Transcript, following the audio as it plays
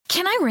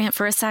Can I rant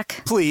for a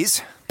sec?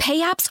 Please. Pay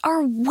apps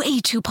are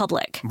way too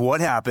public. What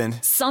happened?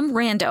 Some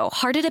rando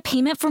hearted a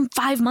payment from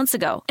 5 months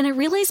ago, and I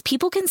realized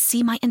people can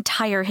see my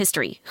entire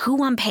history,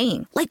 who I'm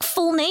paying, like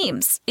full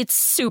names. It's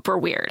super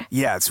weird.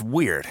 Yeah, it's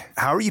weird.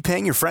 How are you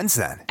paying your friends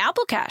then?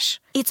 Apple Cash.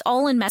 It's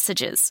all in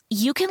messages.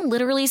 You can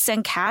literally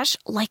send cash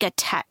like a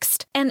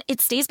text, and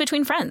it stays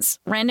between friends.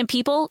 Random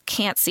people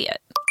can't see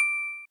it.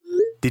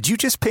 Did you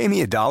just pay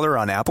me $1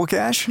 on Apple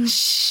Cash?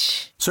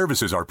 Shh.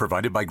 Services are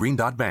provided by Green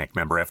Dot Bank.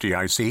 Member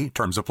FDIC.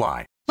 Terms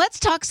apply. Let's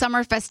talk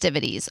summer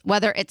festivities,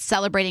 whether it's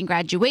celebrating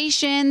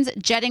graduations,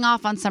 jetting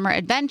off on summer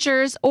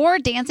adventures, or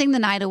dancing the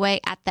night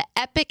away at the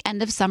epic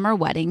end of summer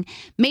wedding.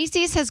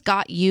 Macy's has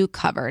got you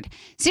covered.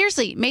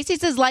 Seriously,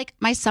 Macy's is like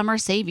my summer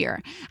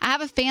savior. I have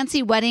a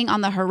fancy wedding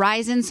on the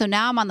horizon, so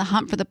now I'm on the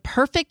hunt for the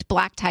perfect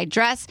black tie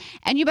dress,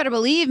 and you better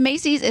believe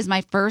Macy's is my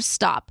first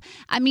stop.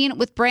 I mean,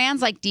 with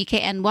brands like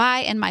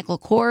DKNY and Michael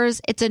Kors,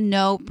 it's a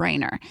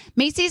no-brainer.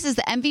 Macy's is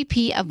the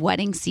MVP of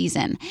wedding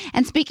season.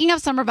 And speaking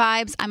of summer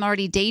vibes, I'm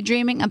already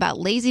daydreaming about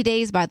lazy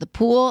days by the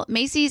pool.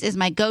 Macy's is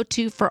my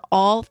go-to for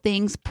all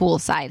things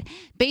poolside.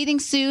 Bathing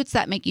suits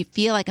that make you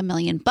feel like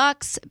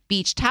 $1,000,000,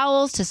 beach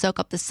towels to soak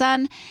up the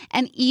sun,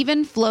 and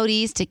even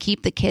floaties to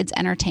keep the kids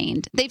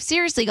entertained. They've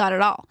seriously got it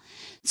all.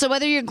 So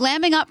whether you're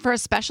glamming up for a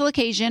special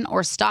occasion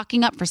or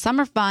stocking up for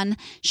summer fun,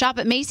 shop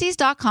at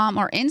Macy's.com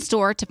or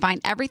in-store to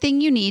find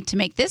everything you need to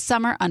make this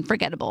summer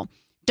unforgettable.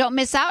 Don't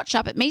miss out.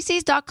 Shop at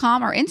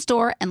Macy's.com or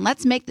in-store, and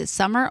let's make this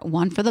summer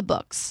one for the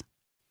books.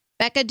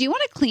 Becca, do you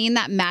want to clean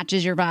that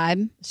matches your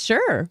vibe?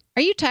 Sure.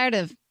 Are you tired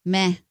of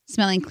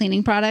smelling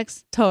cleaning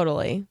products?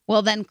 Totally.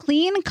 Well, then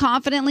clean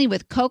confidently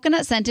with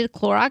coconut-scented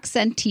Clorox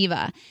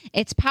Scentiva.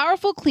 Its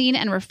powerful, clean,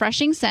 and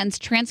refreshing scents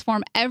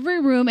transform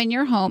every room in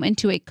your home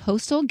into a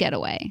coastal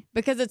getaway.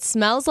 Because it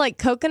smells like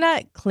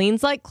coconut,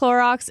 cleans like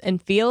Clorox,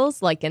 and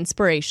feels like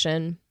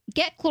inspiration.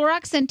 Get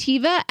Clorox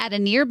Scentiva at a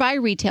nearby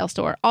retail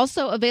store.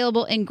 Also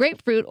available in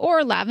grapefruit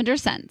or lavender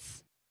scents.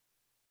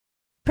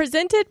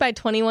 Presented by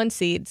 21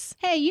 Seeds.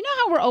 Hey, you know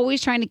how we're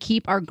always trying to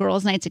keep our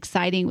girls' nights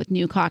exciting with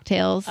new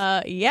cocktails?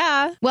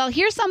 Yeah. Well,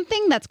 here's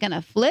something that's going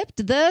to flip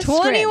the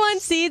 21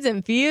 script. Seeds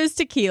infused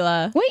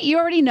tequila. Wait, you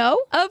already know?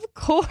 Of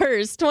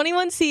course.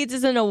 21 Seeds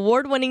is an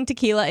award-winning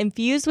tequila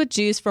infused with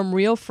juice from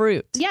real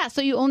fruit. Yeah,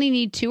 so you only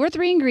need 2 or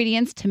 3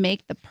 ingredients to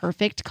make the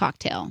perfect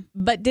cocktail.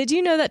 But did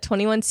you know that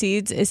 21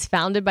 Seeds is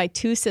founded by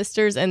 2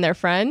 sisters and their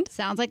friend?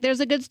 Sounds like there's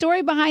a good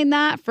story behind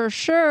that for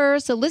sure.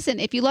 So listen,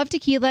 if you love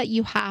tequila,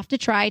 you have to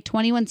try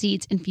 21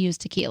 Seeds infused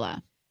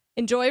tequila.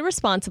 Enjoy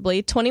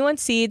responsibly. 21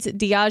 Seeds,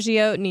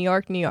 Diageo, New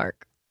York, New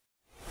York.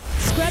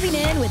 Scrubbing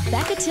in with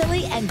Becca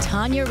Tilley and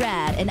Tanya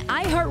Rad, an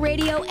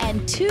iHeartRadio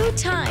and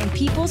 2-time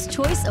People's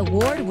Choice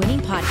Award-winning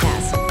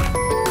podcast.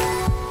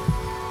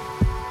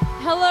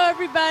 Hello,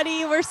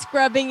 everybody. We're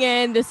scrubbing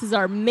in. This is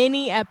our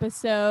mini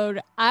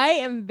episode. I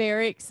am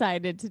very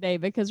excited today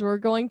because we're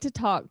going to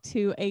talk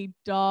to a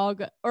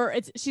dog,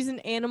 she's an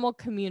animal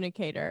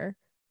communicator,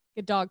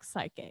 a dog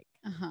psychic.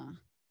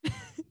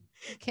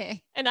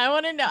 Okay. And I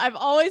want to know, I've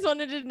always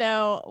wanted to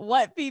know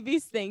what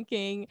Phoebe's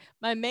thinking.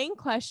 My main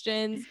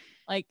questions,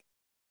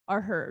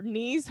 are her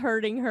knees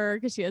hurting her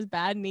because she has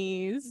bad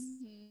knees?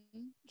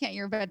 Mm-hmm. Can't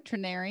your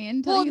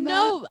veterinarian tell you that?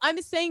 No, I'm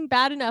saying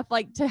bad enough,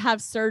 to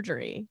have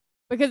surgery.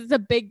 Because it's a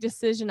big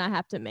decision I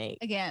have to make.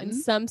 Again, and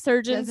some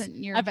surgeons,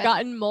 I've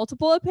gotten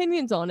multiple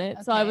opinions on it.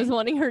 Okay. So I was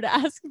wanting her to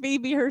ask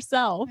Phoebe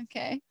herself.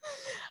 Okay.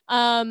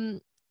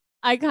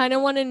 I kind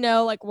of want to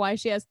know why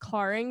she has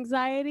car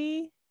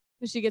anxiety.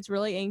 Because she gets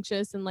really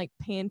anxious and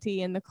panty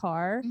in the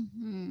car.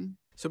 Mm-hmm.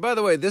 So, by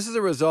the way, this is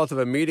a result of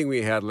a meeting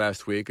we had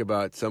last week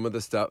about some of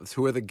the stuff.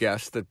 Who are the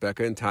guests that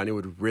Becca and Tanya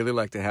would really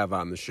like to have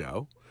on the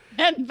show?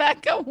 And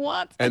Becca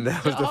wants And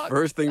that was the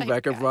first thing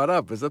Becca brought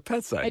up, is a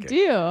pet psychic. I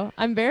do.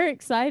 I'm very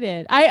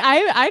excited.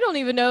 I don't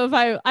even know if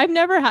I've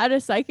never had a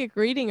psychic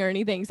reading or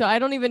anything. So I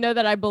don't even know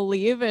that I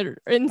believe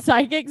in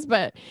psychics,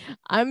 but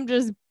I'm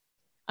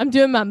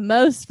doing my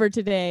most for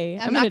today.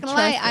 I'm not going to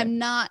lie. I'm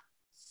not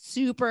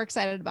super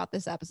excited about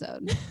this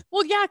episode.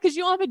 Well, yeah, because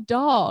you don't have a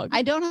dog.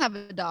 I don't have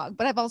a dog,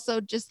 but I've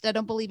also I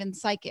don't believe in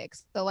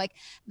psychics. So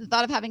the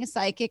thought of having a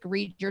psychic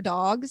read your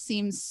dog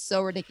seems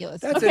so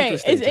ridiculous. That's okay,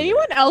 is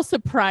anyone else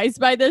surprised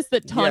by this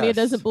that Tanya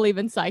doesn't believe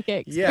in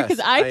psychics? Yes,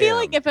 because I feel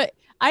like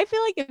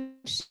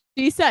if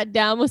she sat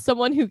down with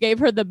someone who gave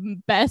her the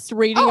best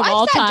reading of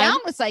all time. I've sat down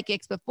with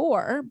psychics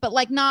before, but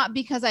not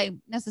because I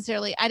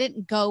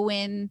didn't go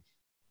in.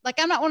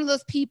 I'm not one of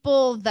those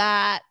people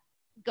that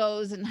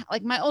goes and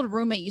my old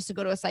roommate used to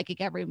go to a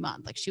psychic every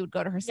month. She would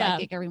go to her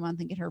psychic every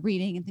month and get her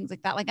reading and things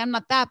like that. I'm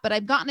not that, but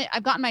I've gotten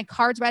my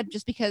cards read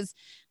just because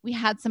we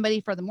had somebody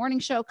for the morning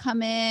show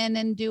come in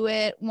and do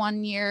it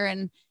one year.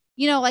 And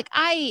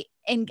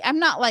I'm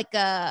not like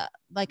a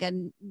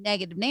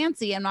negative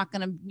Nancy. I'm not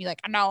going to be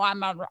no,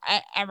 I'm a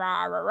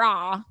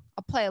rah.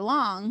 I'll play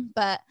along,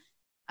 but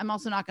I'm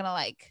also not going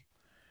to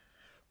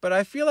But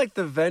I feel like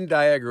the Venn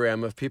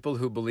diagram of people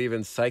who believe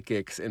in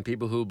psychics and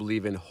people who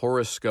believe in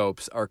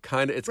horoscopes are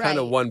kind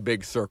of one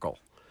big circle.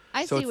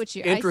 I so see what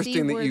you.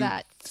 Interesting I see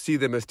that you see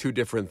them as 2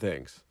 different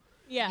things.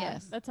 Yeah,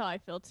 yes. That's how I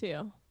feel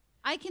too.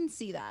 I can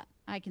see that.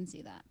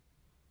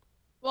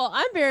 Well,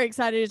 I'm very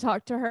excited to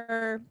talk to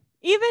her.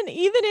 Even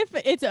if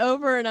it's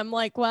over and I'm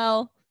like,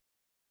 well,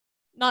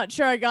 not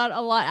sure I got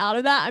a lot out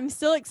of that. I'm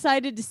still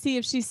excited to see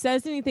if she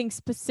says anything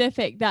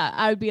specific that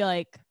I would be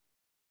like,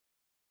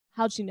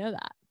 how'd she know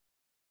that?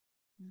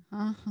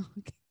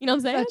 Okay. You know what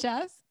I'm saying? Such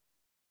as?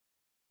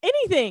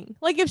 Anything.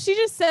 Like if she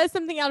just says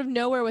something out of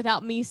nowhere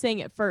without me saying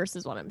it first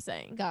is what I'm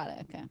saying. Got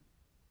it. Okay.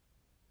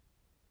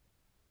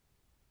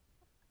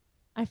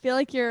 I feel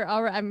like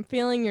I'm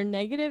feeling your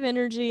negative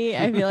energy.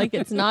 I feel like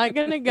it's not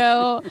going to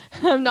go.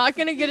 I'm not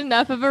going to get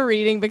enough of a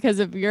reading because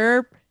of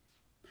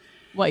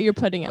what you're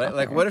putting out.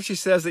 Like what if she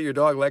says that your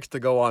dog likes to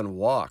go on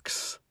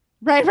walks?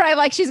 Right.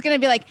 Like she's going to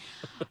be like,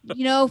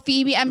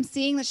 Phoebe, I'm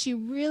seeing that she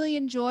really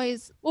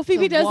enjoys. Well,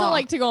 Phoebe doesn't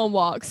like to go on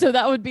walks. So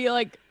that would be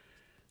like.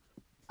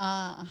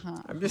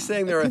 I'm just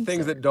saying there are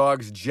things that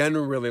dogs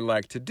generally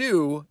like to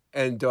do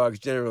and dogs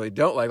generally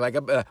don't like. Like,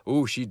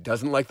 she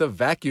doesn't like the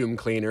vacuum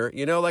cleaner.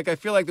 Like I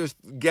feel like there's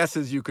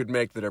guesses you could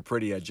make that are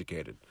pretty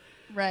educated.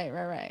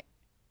 Right.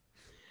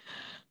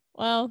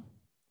 Well,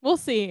 we'll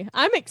see.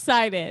 I'm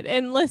excited.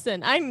 And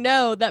listen, I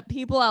know that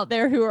people out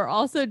there who are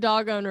also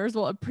dog owners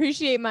will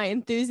appreciate my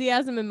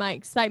enthusiasm and my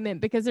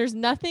excitement because there's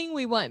nothing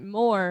we want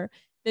more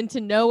than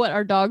to know what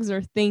our dogs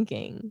are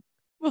thinking.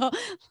 Well,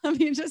 let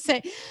me just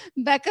say,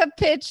 Becca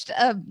pitched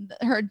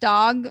her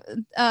dog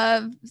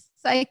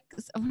psychic.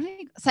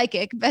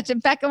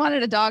 Becca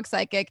wanted a dog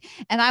psychic,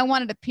 and I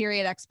wanted a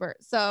period expert.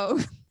 So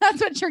that's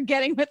what you're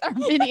getting with our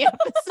mini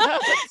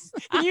episodes.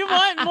 You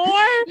want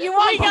more?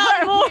 We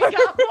got more.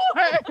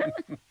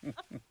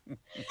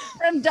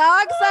 From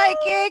dog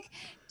psychic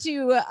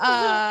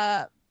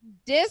to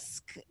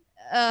disc.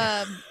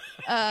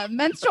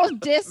 Menstrual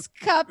disc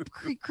cup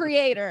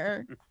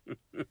creator.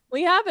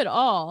 We have it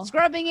all.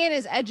 Scrubbing in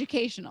is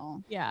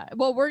educational. Yeah.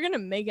 Well, we're going to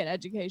make it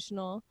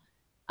educational.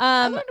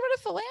 I wonder what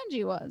a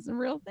phalange was, a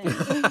real thing.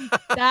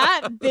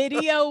 That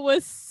video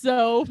was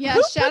so Yeah,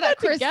 shout out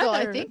Crystal.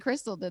 Together. I think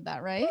Crystal did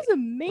that, right? It was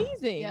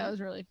amazing. Yeah, it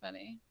was really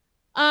funny.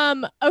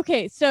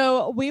 Okay,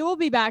 so we will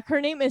be back. Her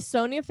name is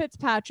Sonia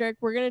Fitzpatrick.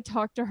 We're going to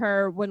talk to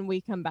her when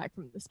we come back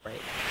from this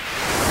break.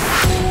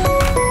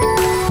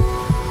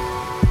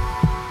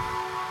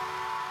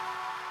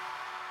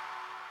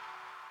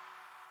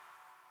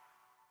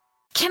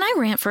 Can I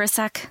rant for a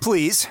sec?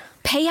 Please.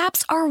 Pay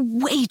apps are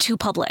way too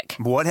public.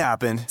 What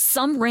happened?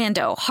 Some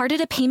rando hearted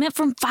a payment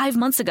from 5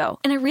 months ago,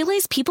 and I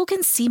realized people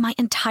can see my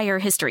entire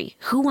history,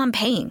 who I'm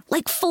paying,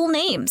 like full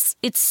names.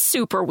 It's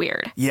super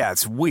weird. Yeah,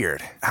 it's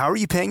weird. How are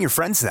you paying your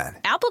friends then?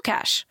 Apple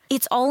Cash.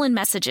 It's all in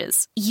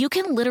messages. You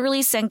can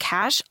literally send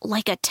cash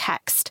like a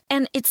text,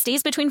 and it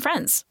stays between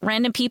friends.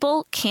 Random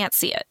people can't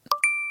see it.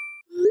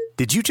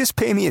 Did you just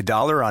pay me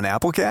 $1 on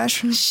Apple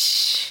Cash?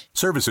 Shh.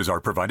 Services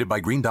are provided by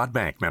Green Dot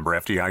Bank. Member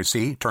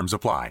FDIC. Terms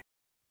apply.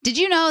 Did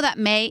you know that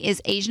May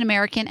is Asian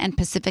American and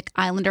Pacific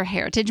Islander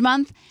Heritage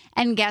Month?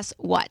 And guess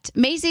what?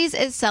 Macy's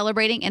is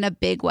celebrating in a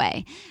big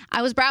way.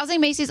 I was browsing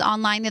Macy's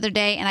online the other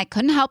day, and I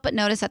couldn't help but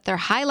notice that they're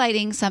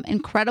highlighting some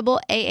incredible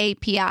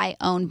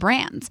AAPI-owned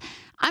brands.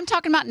 I'm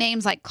talking about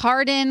names like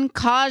Cardin,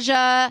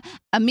 Kaja,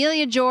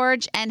 Amelia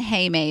George, and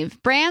Hey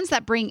Mave, brands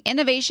that bring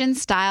innovation,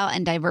 style,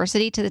 and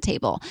diversity to the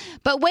table.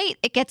 But wait,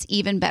 it gets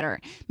even better.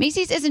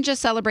 Macy's isn't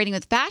just celebrating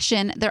with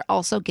fashion, they're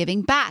also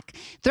giving back.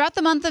 Throughout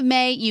the month of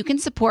May, you can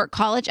support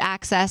college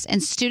access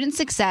and student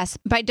success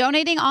by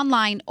donating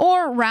online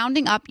or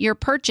rounding up your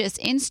purchase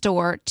in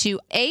store to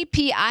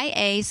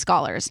APIA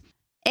Scholars.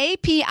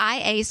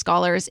 APIA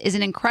Scholars is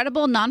an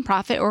incredible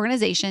nonprofit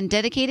organization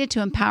dedicated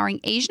to empowering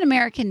Asian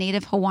American,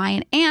 Native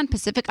Hawaiian, and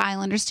Pacific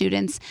Islander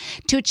students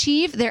to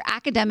achieve their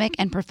academic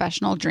and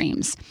professional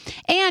dreams.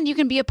 And you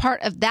can be a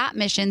part of that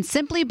mission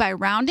simply by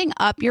rounding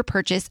up your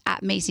purchase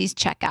at Macy's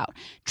checkout.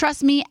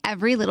 Trust me,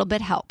 every little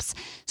bit helps.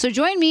 So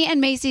join me and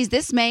Macy's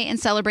this May in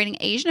celebrating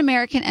Asian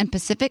American and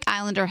Pacific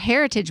Islander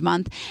Heritage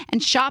Month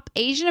and shop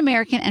Asian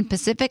American and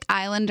Pacific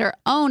Islander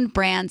owned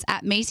brands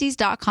at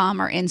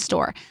Macys.com or in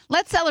store.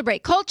 Let's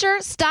celebrate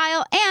culture,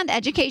 style, and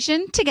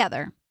education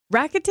together.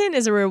 Rakuten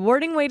is a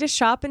rewarding way to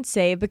shop and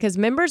save because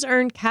members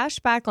earn cash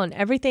back on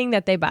everything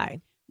that they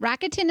buy.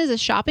 Rakuten is a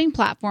shopping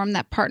platform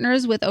that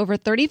partners with over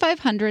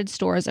 3,500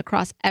 stores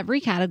across every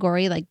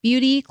category like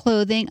beauty,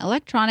 clothing,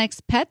 electronics,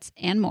 pets,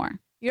 and more.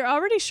 You're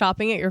already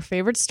shopping at your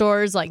favorite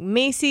stores like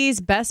Macy's,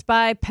 Best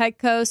Buy,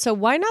 Petco, so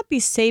why not be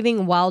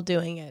saving while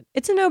doing it?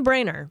 It's a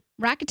no-brainer.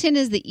 Rakuten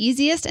is the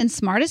easiest and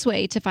smartest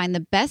way to find the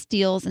best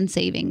deals and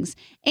savings.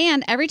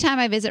 And every time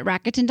I visit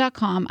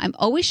Rakuten.com, I'm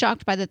always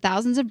shocked by the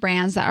thousands of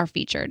brands that are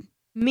featured.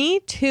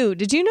 Me too.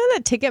 Did you know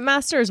that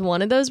Ticketmaster is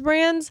one of those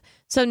brands?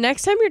 So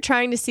next time you're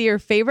trying to see your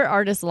favorite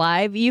artist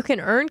live, you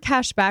can earn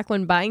cash back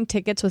when buying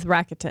tickets with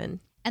Rakuten.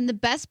 And the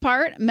best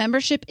part,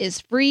 membership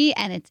is free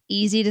and it's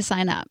easy to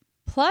sign up.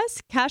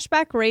 Plus,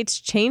 cashback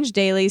rates change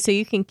daily, so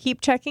you can keep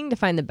checking to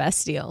find the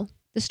best deal.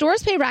 The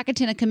stores pay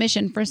Rakuten a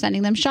commission for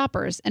sending them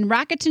shoppers, and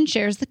Rakuten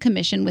shares the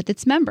commission with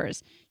its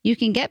members. You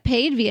can get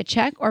paid via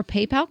check or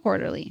PayPal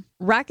quarterly.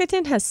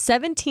 Rakuten has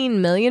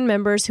 17 million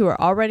members who are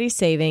already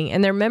saving,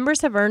 and their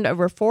members have earned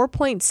over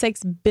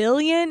 $4.6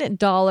 billion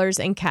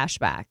in cash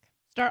back.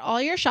 Start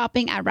all your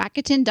shopping at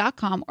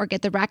Rakuten.com or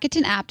get the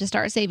Rakuten app to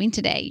start saving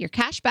today. Your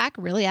cash back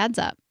really adds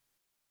up.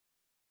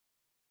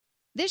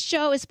 This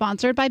show is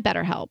sponsored by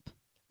BetterHelp.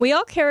 We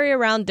all carry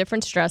around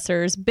different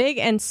stressors, big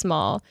and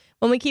small.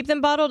 When we keep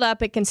them bottled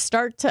up, it can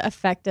start to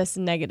affect us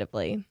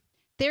negatively.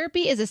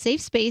 Therapy is a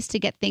safe space to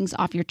get things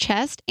off your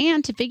chest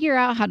and to figure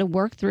out how to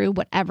work through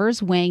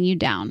whatever's weighing you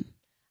down.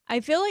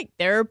 I feel like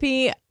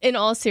therapy, in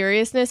all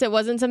seriousness, it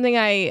wasn't something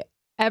I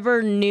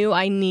ever knew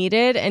I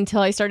needed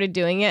until I started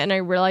doing it, and I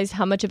realized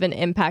how much of an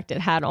impact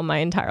it had on my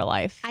entire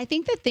life. I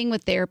think the thing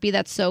with therapy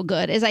that's so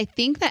good is I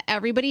think that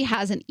everybody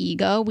has an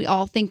ego. We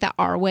all think that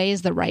our way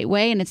is the right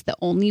way and it's the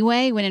only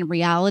way, when in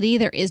reality,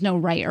 there is no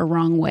right or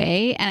wrong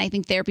way. And I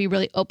think therapy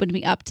really opened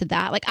me up to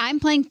that. Like, I'm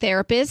playing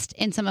therapist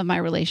in some of my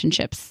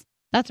relationships.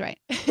 That's right.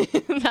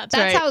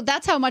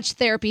 That's how much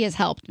therapy has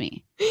helped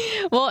me.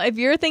 Well, if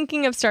you're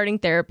thinking of starting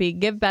therapy,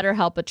 give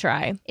BetterHelp a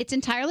try. It's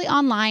entirely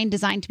online,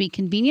 designed to be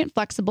convenient,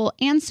 flexible,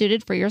 and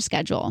suited for your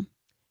schedule.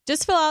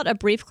 Just fill out a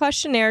brief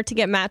questionnaire to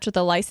get matched with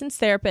a licensed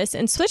therapist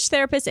and switch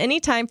therapists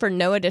anytime for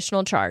no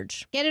additional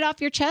charge. Get it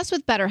off your chest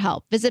with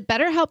BetterHelp. Visit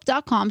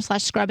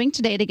BetterHelp.com/scrubbing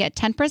today to get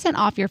 10%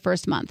 off your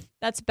first month.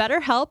 That's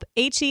BetterHelp,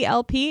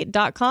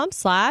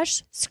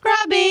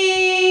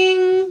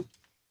 HELP.com/scrubbing.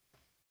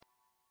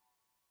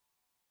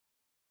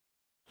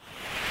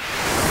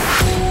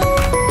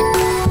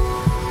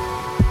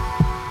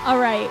 All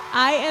right.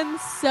 I am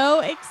so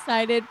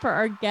excited for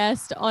our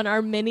guest on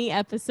our mini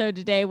episode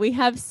today. We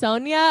have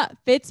Sonia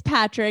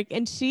Fitzpatrick,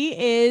 and she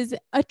is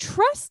a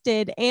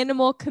trusted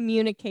animal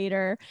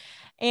communicator.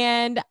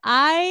 And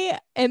I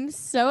am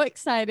so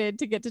excited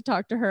to get to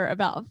talk to her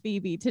about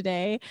Phoebe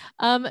today.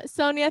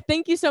 Sonia,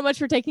 thank you so much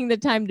for taking the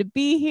time to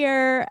be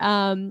here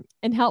and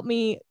help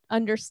me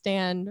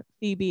understand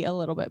Phoebe a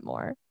little bit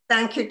more.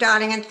 Thank you,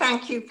 darling. And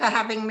thank you for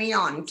having me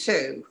on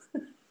too.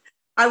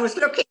 I was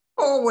looking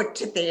forward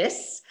to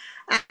this,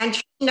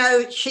 and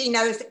she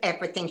knows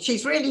everything.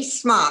 She's really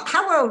smart.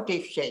 How old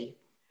is she?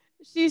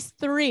 She's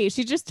 3.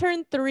 She just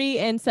turned 3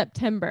 in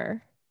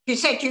September. You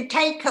said you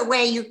take her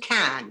where you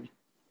can.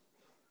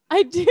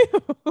 I do.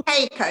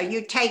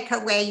 You take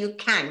her where you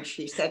can,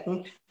 she said.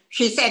 And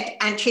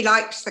she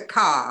likes the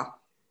car.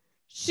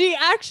 She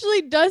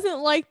actually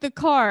doesn't like the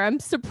car. I'm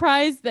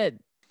surprised that.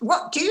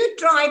 What, do you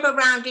drive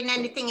around in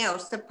anything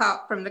else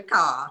apart from the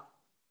car?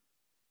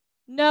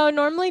 No,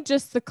 normally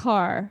just the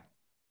car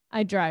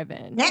I drive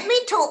in. Let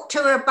me talk to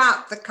her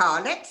about the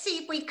car. Let's see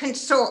if we can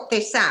sort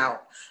this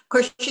out.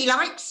 Because she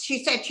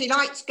said she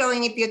likes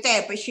going if you're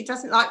there, but she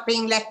doesn't like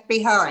being left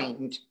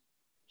behind.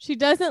 She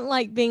doesn't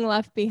like being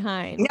left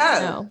behind.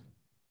 No.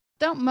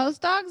 Don't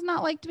most dogs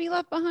not like to be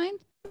left behind?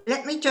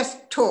 Let me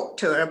just talk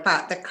to her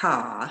about the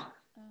car.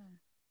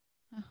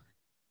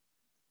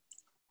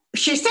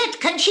 She said,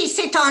 can she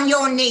sit on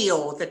your knee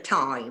all the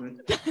time?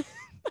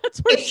 That's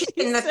what if she's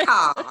in the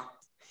car.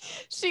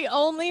 She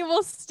only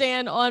will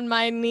stand on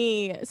my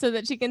knee so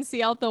that she can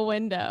see out the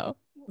window.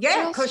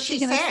 Yeah, because she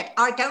said,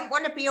 I don't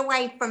want to be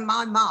away from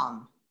my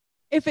mom.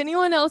 If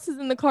anyone else is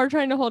in the car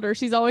trying to hold her,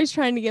 she's always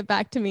trying to get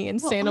back to me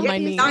and stand on my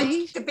knee.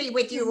 Nice to be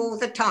with you all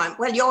the time.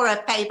 Well, you're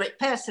her favorite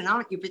person,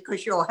 aren't you?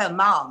 Because you're her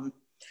mom.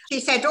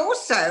 She said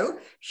also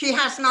she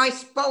has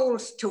nice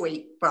bowls to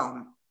eat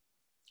from.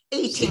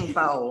 Eating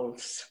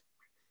bowls.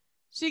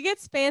 She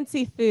gets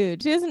fancy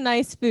food. She has a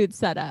nice food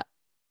setup.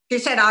 She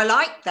said, I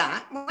like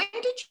that. When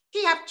did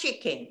she have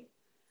chicken?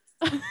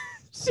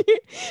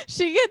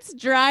 She gets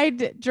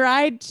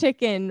dried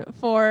chicken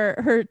for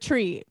her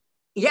treat.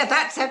 Yeah,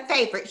 that's her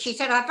favorite. She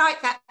said, I'd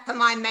like that for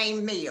my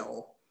main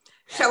meal.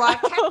 So I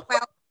kept,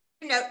 well,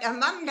 her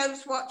mum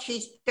knows what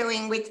she's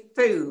doing with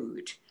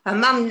food. Her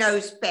mum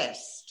knows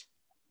best.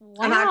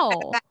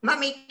 Wow. And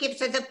mummy gives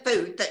her the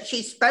food that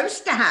she's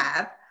supposed to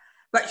have,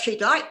 but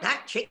she'd like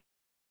that chicken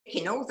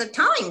all the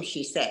time,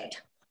 she said.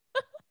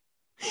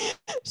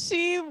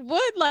 She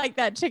would like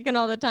that chicken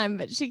all the time,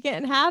 but she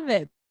can't have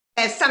it.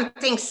 There's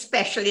something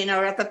special in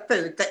her other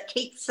food that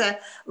keeps her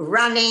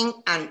running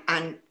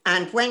and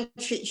when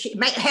she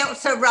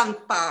helps her run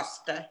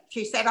faster.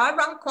 She said, I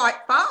run quite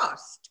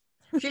fast.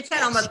 She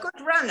said, I'm a good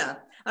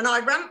runner and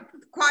I run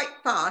quite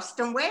fast.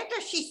 And where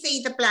does she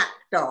see the black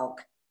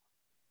dog?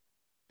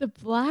 The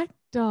black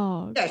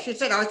dog? Yeah, she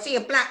said, I see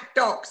a black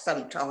dog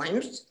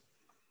sometimes.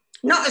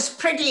 Not as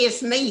pretty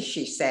as me,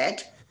 she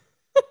said.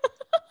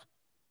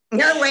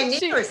 Nowhere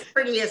near as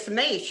pretty as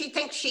me. She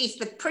thinks she's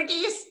the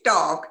prettiest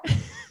dog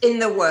in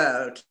the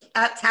world.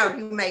 That's how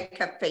you make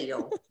her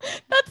feel.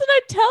 That's what I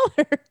tell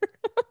her.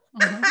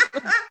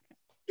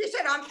 She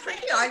said, I'm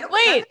pretty. I look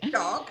like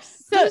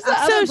dogs. So the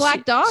other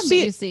black dog that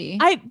you see?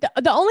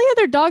 The only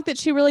other dog that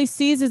she really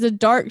sees is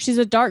she's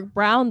a dark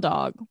brown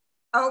dog.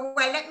 Oh,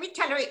 well, let me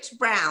tell her it's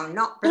brown,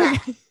 not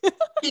black. It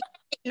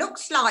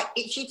looks like,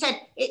 she said,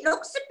 it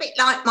looks a bit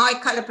like my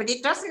colour, but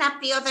it doesn't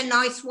have the other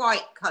nice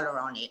white colour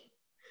on it.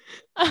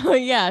 Oh,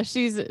 yeah,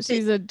 she's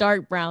a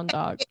dark brown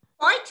dog. It's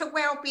quite a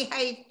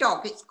well-behaved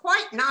dog. It's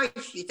quite nice,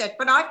 she said,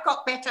 but I've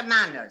got better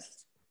manners.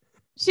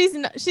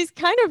 She's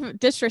kind of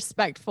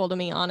disrespectful to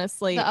me,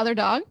 honestly. The other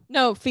dog?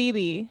 No,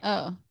 Phoebe.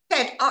 Oh.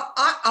 Said,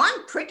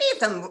 I'm prettier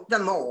than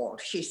them all,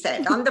 she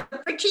said. I'm the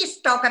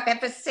prettiest dog I've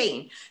ever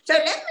seen. So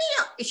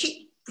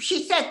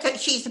she said that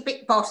she's a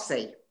bit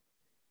bossy.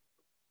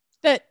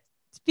 That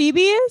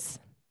Phoebe is?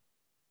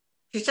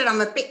 She said,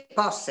 I'm a bit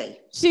bossy.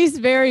 She's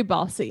very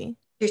bossy.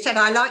 She said,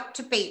 I like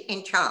to be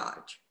in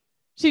charge.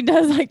 She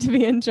does like to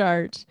be in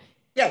charge.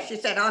 Yeah, she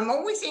said, I'm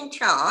always in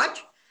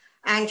charge.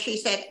 And she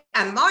said,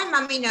 and my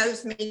mummy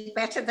knows me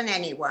better than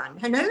anyone.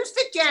 And who's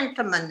the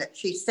gentleman that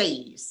she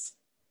sees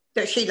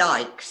that she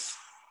likes?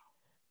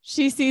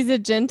 She sees a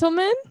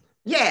gentleman?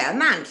 Yeah, a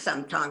man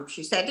sometimes,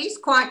 she said. He's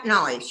quite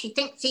nice. She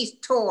thinks he's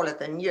taller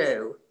than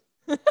you.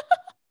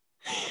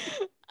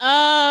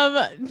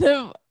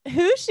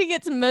 Who she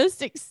gets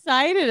most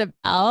excited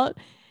about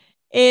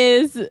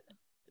is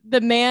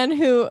the man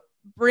who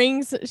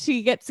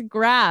she gets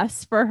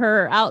grass for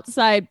her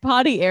outside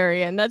potty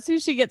area, and that's who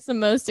she gets the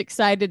most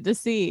excited to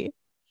see.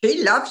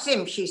 She loves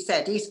him, she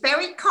said. He's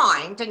very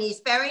kind and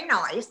he's very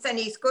nice and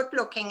he's good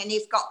looking and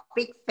he's got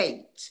big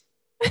feet.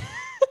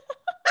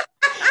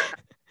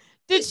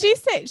 Did she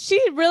say,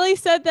 she really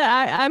said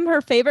that I'm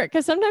her favorite?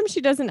 Because sometimes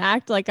she doesn't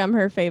act like I'm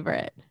her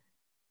favorite.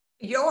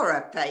 You're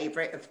a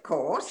favorite, of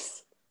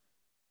course.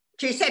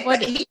 She said,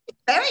 but he's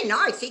very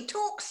nice. He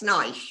talks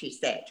nice, she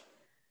said.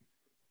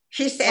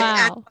 She said,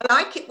 wow. I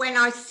like it when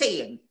I see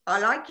him. I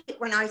like it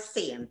when I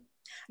see him.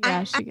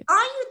 Yeah, and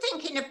are you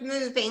thinking of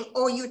moving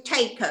or you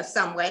take her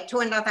somewhere to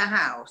another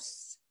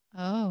house?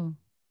 Oh.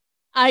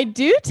 I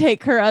do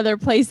take her other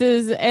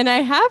places and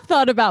I have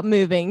thought about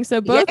moving. So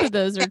both of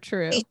those are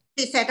true.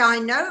 She said, I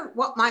know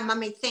what my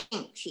mummy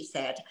thinks, she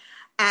said.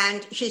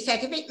 And she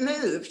said, if it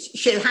moves,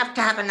 she'll have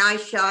to have a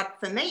nice yard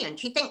for me. And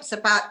she thinks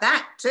about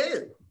that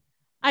too.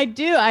 I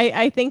do.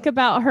 I think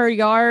about her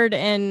yard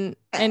and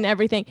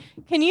everything.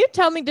 Can you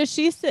tell me,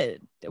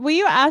 will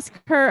you ask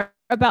her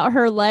about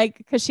her leg?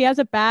 Because she has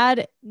a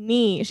bad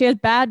knee. She has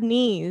bad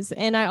knees.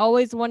 And I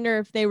always wonder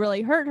if they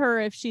really hurt her,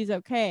 if she's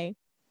okay.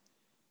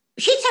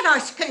 She said, I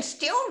can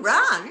still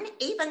run,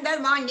 even though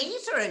my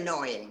knees are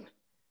annoying.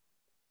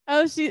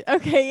 Oh,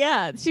 okay,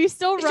 yeah. She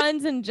still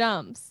runs and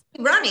jumps.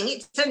 Running,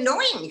 it's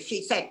annoying,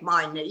 she said,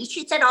 my knees.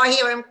 She said, I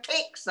hear him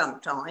click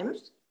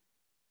sometimes.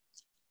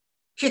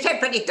 She said,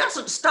 but it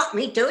doesn't stop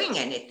me doing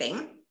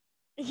anything.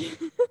 She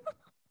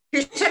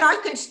said, I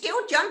can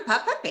still jump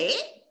up a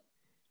bit.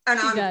 And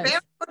I'm very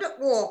good at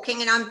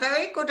walking and I'm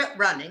very good at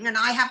running and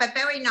I have a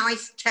very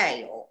nice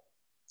tail.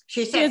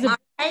 She said, my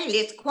tail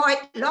is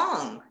quite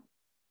long.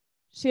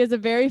 She has a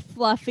very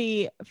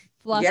fluffy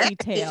tail.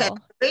 She said, I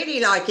really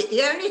like it.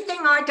 The only thing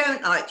I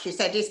don't like, she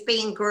said, is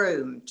being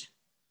groomed.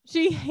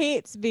 She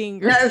hates being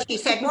groomed. No, she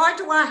said, why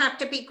do I have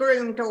to be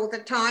groomed all the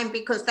time?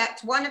 Because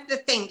that's one of the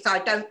things I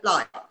don't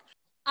like.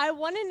 I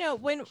want to know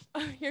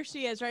here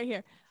she is right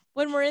here.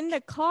 When we're in the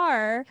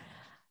car,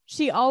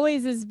 she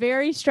always is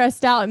very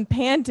stressed out and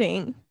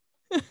panting.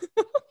 She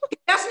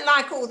doesn't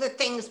like all the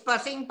things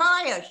buzzing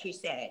by her, she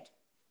said.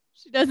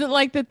 She doesn't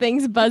like the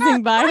things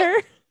buzzing by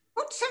her?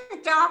 Put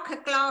some darker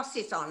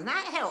glasses on.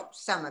 That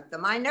helps some of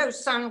them. I know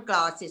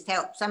sunglasses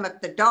help some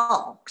of the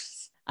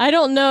dogs. I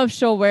don't know if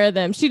she'll wear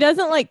them. She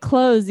doesn't like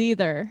clothes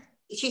either.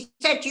 She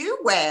said you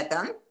wear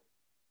them.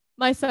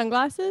 My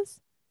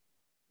sunglasses?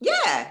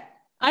 Yeah.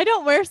 I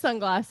don't wear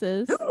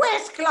sunglasses. Who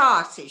wears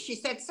glasses? She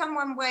said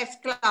someone wears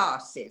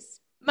glasses.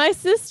 My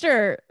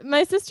sister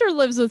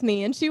lives with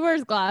me and she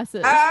wears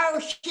glasses.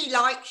 Oh, she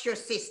likes your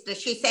sister.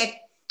 She said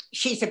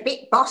she's a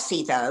bit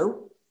bossy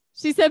though.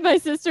 She said my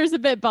sister's a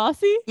bit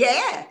bossy?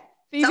 Yeah.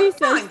 Phoebe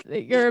says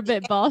that you're a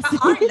bit bossy.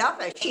 I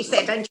love her, she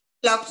said, and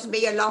she loves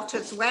me a lot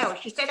as well.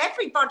 She said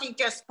everybody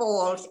just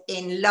falls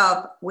in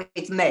love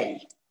with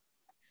me.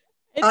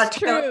 It's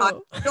true.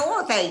 I'm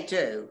sure they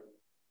do.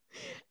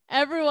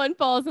 Everyone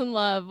falls in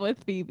love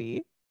with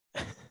Phoebe.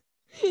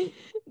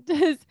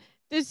 Does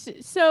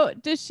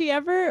she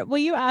ever, will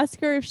you ask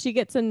her if she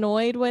gets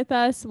annoyed with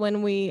us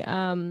when we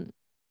are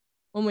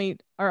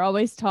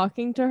always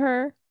talking to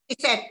her? She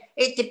said,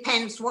 it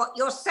depends what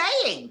you're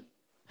saying.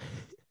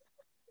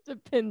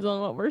 Depends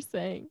on what we're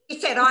saying. She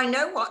said, I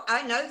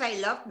know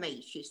they love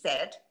me, she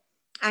said.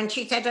 And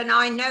she said, and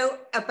I know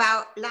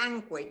about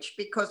language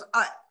because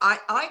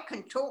I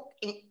can talk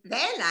in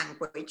their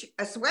language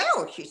as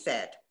well, she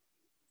said.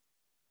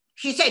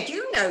 She said,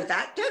 you know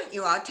that, don't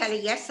you? I'll tell her,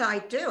 yes, I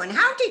do. And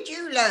how did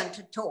you learn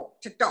to talk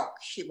to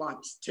dogs? She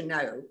wants to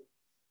know.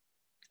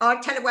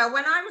 I'll tell her, well,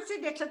 when I was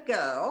a little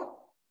girl,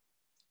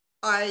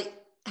 I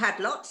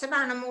had lots of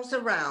animals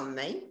around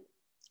me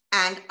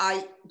and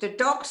the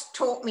dogs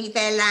taught me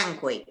their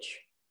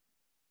language,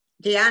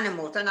 the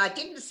animals, and I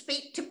didn't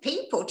speak to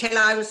people till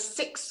I was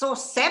 6 or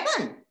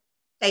 7.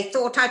 They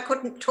thought I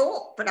couldn't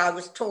talk, but I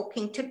was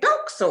talking to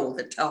dogs all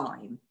the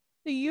time.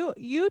 So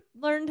you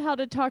learned how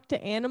to talk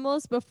to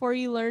animals before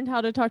you learned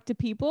how to talk to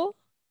people?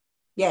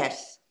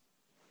 Yes.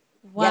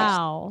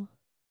 Wow. Yes.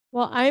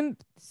 Well, I'm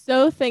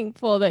so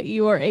thankful that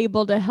you were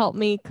able to help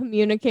me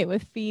communicate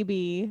with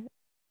Phoebe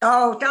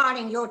Oh,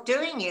 darling, you're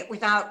doing it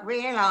without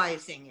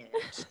realizing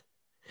it.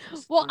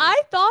 Well,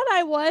 I thought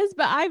I was,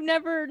 but I've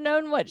never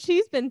known what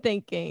she's been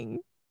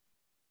thinking.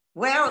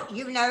 Well,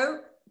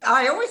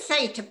 I always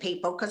say to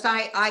people, because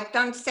I've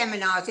done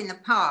seminars in the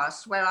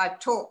past where I've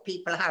taught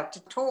people how to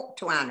talk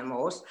to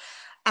animals,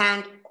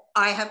 and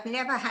I have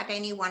never had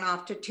anyone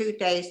after 2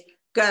 days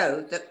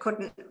go that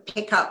couldn't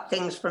pick up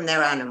things from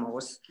their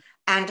animals.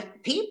 And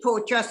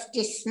people just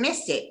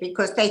dismiss it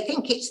because they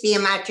think it's the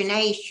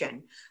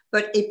imagination.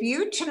 But if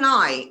you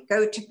tonight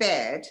go to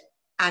bed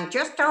and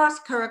just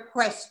ask her a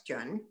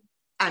question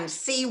and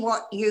see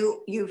what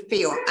you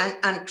feel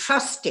and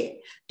trust it.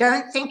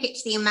 Don't think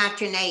it's the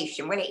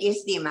imagination. Well, it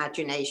is the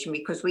imagination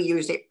because we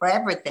use it for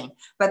everything,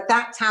 but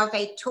that's how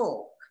they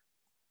talk.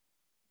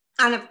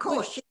 And of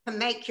course, she can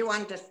make you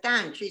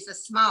understand. She's a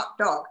smart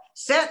dog.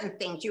 Certain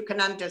things you can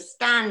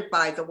understand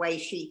by the way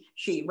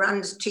she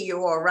runs to you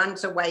or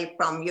runs away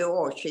from you,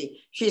 or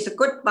she's a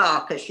good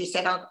barker. She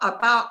said, I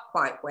bark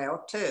quite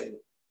well too.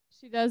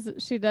 She does.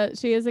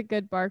 She is a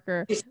good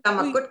barker.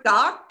 I'm a good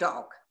guard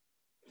dog.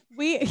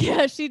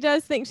 She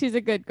does think she's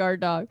a good guard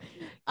dog.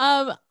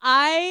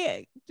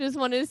 I just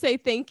wanted to say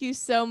thank you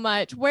so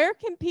much. Where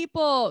can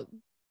people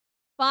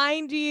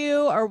find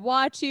you or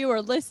watch you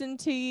or listen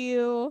to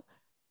you?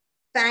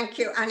 Thank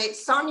you. And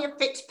it's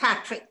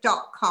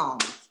soniafitzpatrick.com.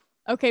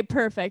 Okay,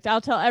 perfect.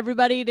 I'll tell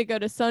everybody to go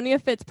to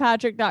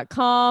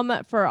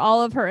soniafitzpatrick.com for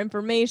all of her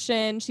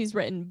information. She's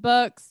written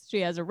books.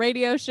 She has a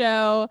radio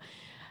show.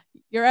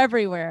 You're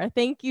everywhere.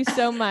 Thank you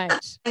so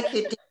much. Thank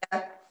you,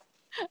 dear.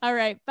 All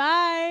right.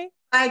 Bye.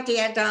 Bye,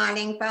 dear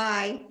darling.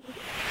 Bye.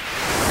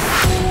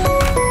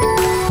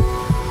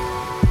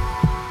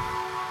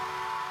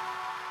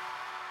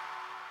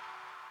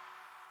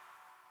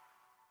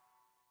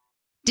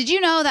 Did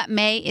you know that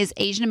May is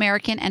Asian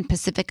American and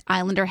Pacific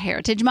Islander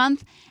Heritage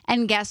Month?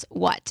 And guess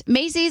what?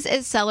 Macy's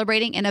is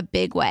celebrating in a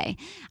big way.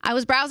 I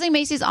was browsing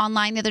Macy's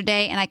online the other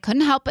day, and I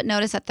couldn't help but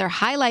notice that they're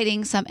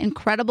highlighting some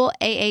incredible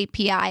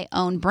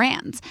AAPI-owned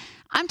brands.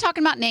 I'm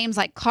talking about names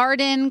like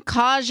Cardin,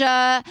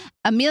 Kaja,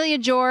 Amelia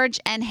George,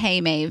 and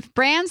Hey Mave,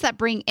 brands that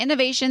bring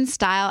innovation,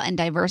 style, and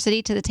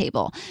diversity to the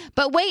table.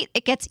 But wait,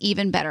 it gets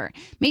even better.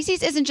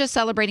 Macy's isn't just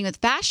celebrating with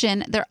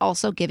fashion, they're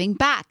also giving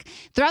back.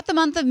 Throughout the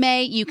month of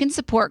May, you can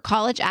support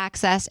college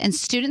access and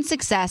student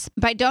success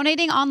by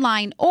donating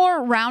online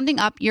or rounding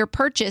up your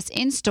purchase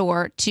in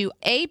store to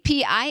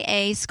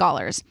APIA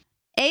Scholars.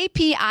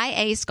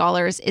 APIA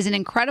Scholars is an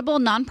incredible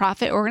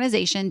nonprofit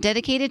organization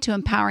dedicated to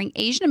empowering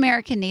Asian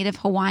American, Native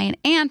Hawaiian,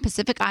 and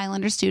Pacific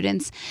Islander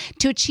students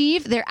to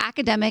achieve their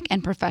academic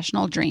and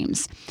professional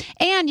dreams.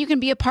 And you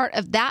can be a part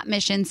of that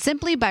mission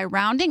simply by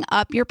rounding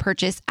up your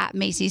purchase at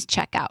Macy's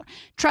checkout.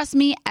 Trust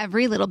me,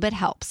 every little bit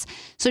helps.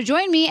 So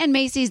join me and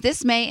Macy's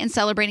this May in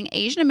celebrating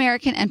Asian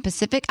American and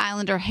Pacific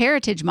Islander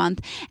Heritage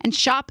Month and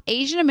shop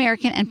Asian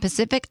American and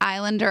Pacific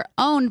Islander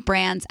owned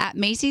brands at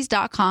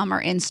Macys.com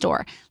or in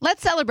store.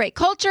 Let's celebrate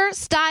culture,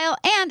 style,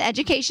 and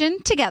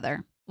education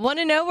together. Want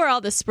to know where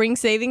all the spring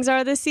savings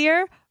are this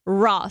year?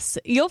 Ross.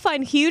 You'll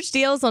find huge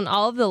deals on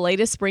all of the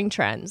latest spring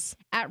trends.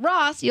 At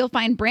Ross, you'll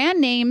find brand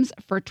names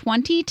for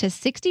 20 to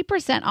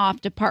 60%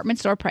 off department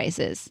store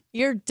prices.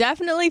 You're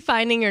definitely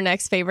finding your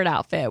next favorite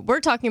outfit. We're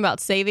talking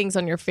about savings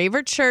on your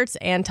favorite shirts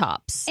and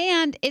tops.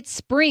 And it's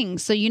spring,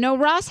 so you know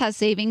Ross has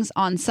savings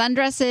on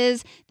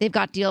sundresses. They've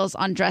got deals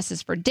on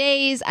dresses for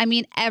days. I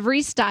mean,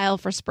 every style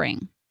for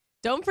spring.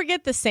 Don't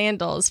forget the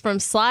sandals.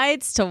 From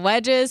slides to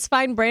wedges,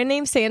 find brand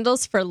name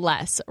sandals for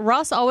less.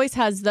 Ross always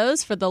has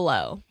those for the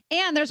low.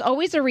 And there's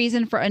always a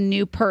reason for a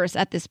new purse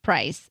at this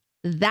price.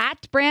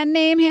 That brand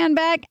name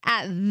handbag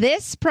at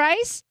this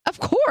price? Of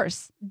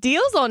course.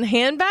 Deals on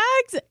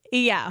handbags?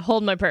 Yeah,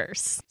 hold my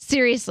purse.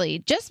 Seriously,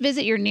 just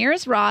visit your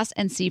nearest Ross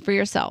and see for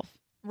yourself.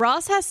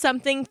 Ross has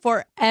something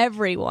for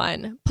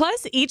everyone.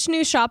 Plus, each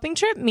new shopping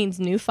trip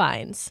means new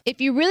finds. If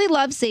you really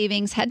love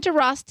savings, head to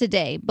Ross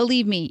today.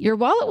 Believe me, your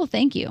wallet will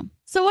thank you.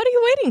 So what are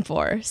you waiting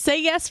for?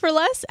 Say yes for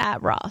less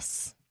at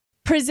Ross.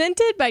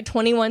 Presented by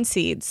 21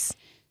 Seeds.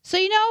 So,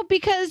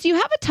 because you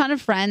have a ton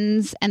of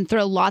friends and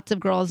throw lots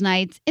of girls'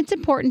 nights, it's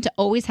important to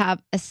always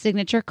have a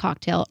signature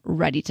cocktail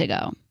ready to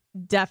go.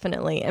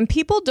 Definitely. And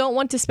people don't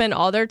want to spend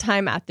all their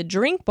time at the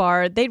drink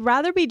bar. They'd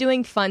rather be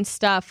doing fun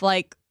stuff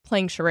like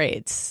playing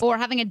charades. Or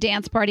having a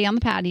dance party on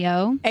the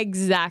patio.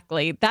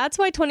 Exactly. That's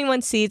why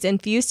 21 Seeds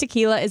infused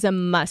tequila is a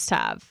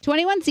must-have.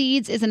 21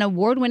 Seeds is an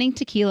award-winning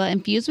tequila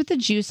infused with the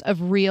juice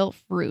of real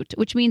fruit,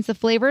 which means the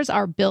flavors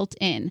are built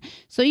in.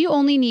 So you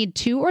only need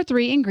 2 or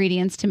 3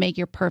 ingredients to make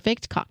your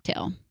perfect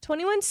cocktail.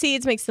 21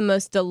 Seeds makes the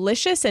most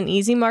delicious and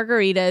easy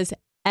margaritas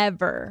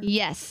ever.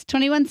 Yes,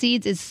 21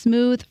 Seeds is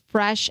smooth,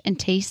 fresh, and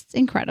tastes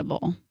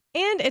incredible.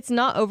 And it's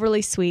not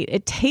overly sweet.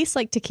 It tastes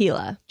like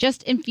tequila.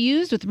 Just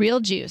infused with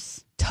real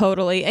juice.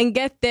 Totally. And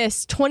get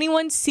this,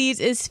 21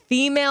 Seeds is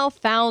female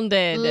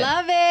founded.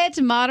 Love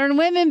it. Modern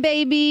women,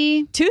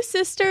 baby. 2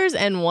 sisters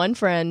and 1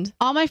 friend.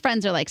 All my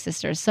friends are like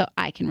sisters, so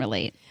I can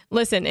relate.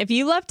 Listen, if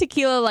you love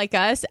tequila like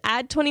us,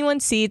 add 21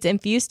 Seeds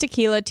infused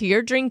tequila to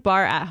your drink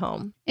bar at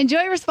home.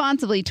 Enjoy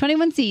responsibly.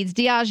 21 Seeds,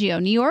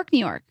 Diageo, New York, New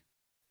York.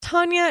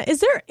 Tanya,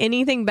 is there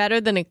anything better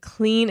than a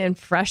clean and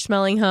fresh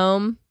smelling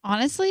home?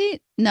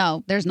 Honestly,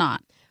 no, there's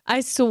not.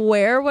 I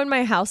swear when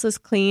my house is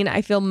clean,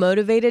 I feel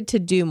motivated to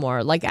do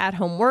more, like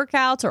at-home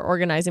workouts or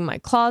organizing my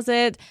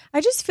closet.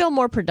 I just feel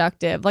more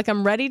productive, like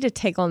I'm ready to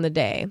take on the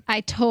day. I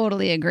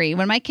totally agree.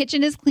 When my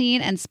kitchen is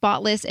clean and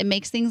spotless, it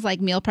makes things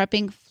like meal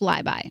prepping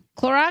fly by.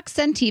 Clorox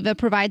Scentiva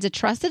provides a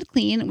trusted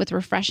clean with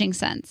refreshing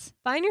scents.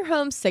 Find your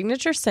home's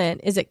signature scent.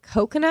 Is it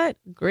coconut,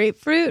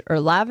 grapefruit, or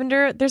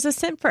lavender? There's a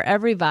scent for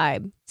every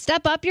vibe.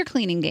 Step up your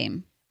cleaning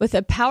game. With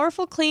a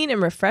powerful, clean,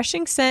 and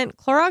refreshing scent,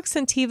 Clorox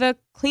Scentiva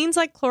cleans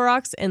like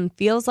Clorox and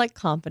feels like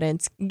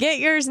confidence. Get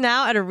yours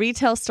now at a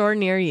retail store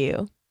near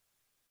you.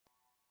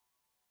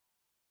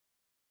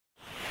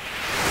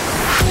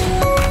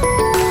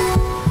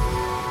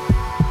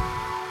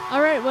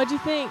 All right, what'd you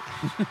think?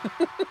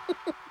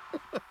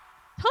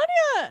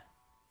 Tanya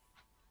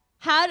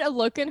had a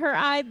look in her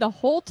eye the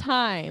whole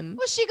time.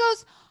 Well, she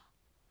goes,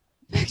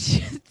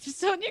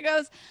 Sonia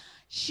goes,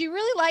 she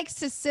really likes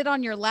to sit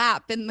on your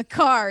lap in the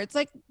car. It's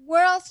like,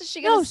 where else is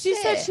she going to sit? No,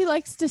 she said she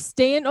likes to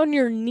stand on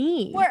your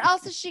knee. Where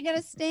else is she going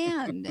to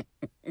stand?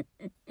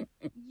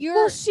 She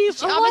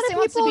obviously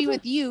wants to be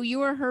with you.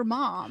 You are her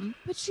mom.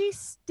 But she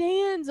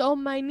stands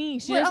on my knee.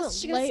 Where else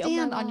is she going to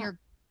stand on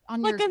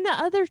in the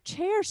other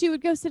chair. She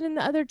would go sit in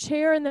the other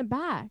chair in the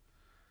back.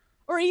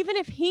 Or even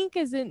if Hink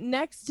isn't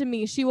next to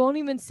me, she won't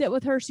even sit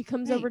with her. She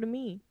comes over to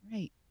me.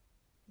 Right.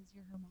 Because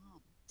you're her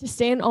mom. To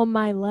stand on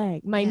my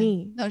leg, my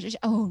knee. No,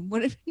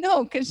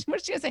 because what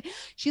is she gonna say?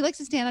 She likes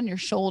to stand on your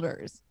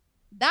shoulders.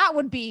 That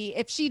would be,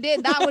 if she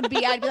did, I'd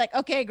be like,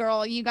 okay,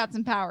 girl, you got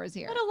some powers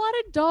here. But a lot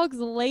of dogs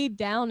lay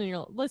down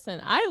and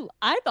listen,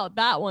 I thought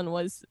that one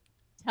was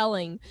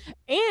telling.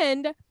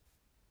 And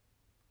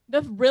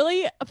the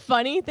really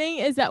funny thing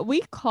is that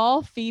we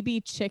call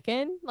Phoebe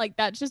Chicken. Like,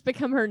 that's just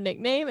become her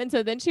nickname. And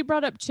so then she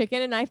brought up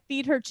chicken, and I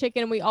feed her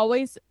chicken. We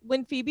always,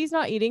 when Phoebe's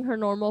not eating her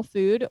normal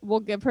food,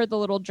 we'll give her the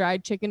little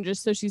dried chicken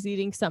just so she's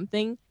eating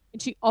something.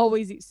 And she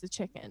always eats the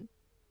chicken.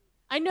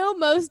 I know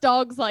most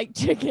dogs like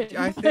chicken.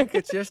 I think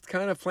it's just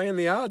kind of playing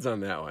the odds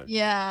on that one.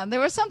 Yeah, there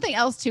was something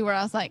else too where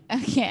I was like,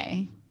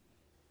 okay.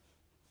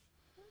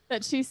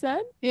 That she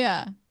said?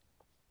 Yeah.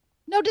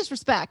 No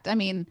disrespect. I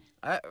mean,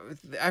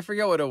 I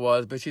forget what it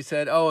was, but she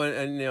said,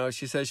 and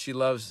she says she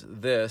loves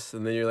this.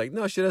 And then you're like,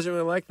 no, she doesn't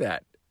really like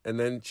that. And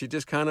then she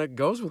just kind of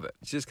goes with it.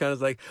 She just kind of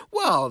like,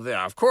 well,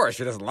 of course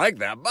she doesn't like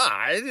that,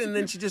 but, and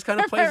then she just kind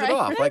of plays it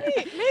off. Maybe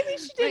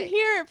she didn't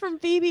hear it from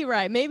Phoebe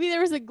right. Maybe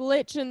there was a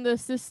glitch in the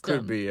system.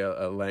 Could be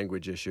a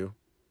language issue.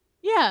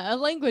 Yeah, a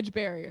language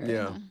barrier.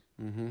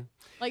 Yeah. Mm-hmm.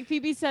 Like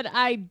Phoebe said,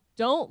 I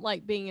don't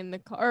like being in the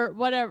car, or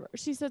whatever.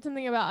 She said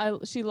something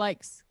about she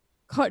likes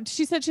car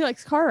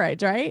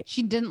rides, right?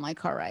 She didn't like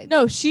car rides.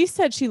 No, she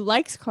said she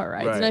likes car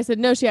rides. Right. And I said,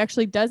 no, she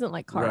actually doesn't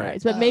like car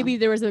rides. But maybe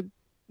there was a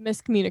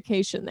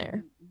miscommunication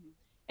there.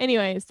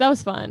 Anyways, that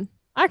was fun.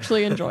 I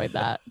actually enjoyed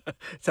that.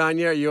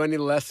 Tanya, are you any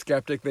less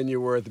skeptic than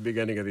you were at the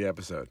beginning of the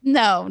episode?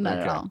 No, not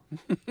at all.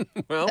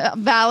 Well,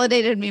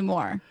 validated me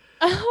more.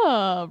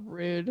 Oh,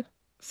 rude.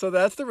 So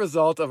that's the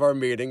result of our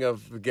meeting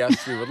of the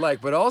guests we would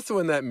like. But also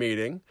in that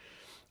meeting,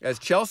 as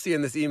Chelsea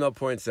in this email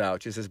points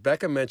out, she says,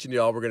 Becca mentioned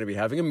y'all were going to be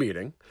having a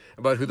meeting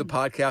about who the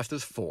podcast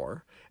is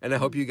for. And I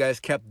hope you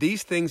guys kept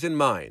these things in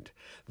mind.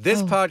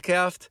 This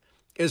podcast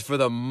is for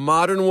the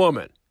modern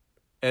woman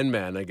and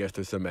men. I guess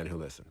there's some men who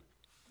listen.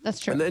 That's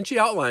true. And then she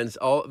outlines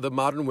all the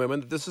modern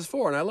women that this is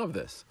for, and I love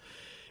this.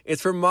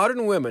 It's for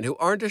modern women who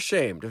aren't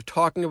ashamed of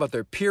talking about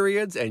their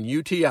periods and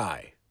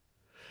UTI.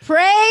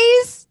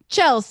 Praise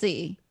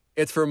Chelsea.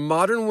 It's for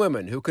modern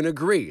women who can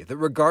agree that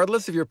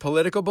regardless of your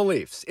political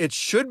beliefs, it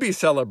should be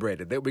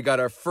celebrated that we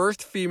got our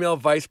first female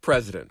vice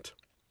president.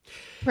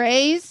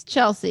 Praise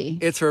Chelsea.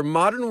 It's for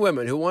modern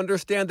women who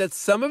understand that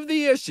some of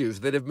the issues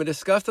that have been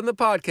discussed on the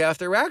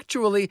podcast are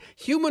actually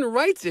human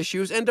rights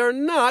issues and are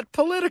not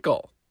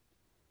political.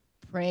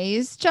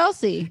 Praise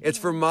Chelsea. It's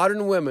for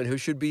modern women who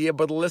should be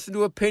able to listen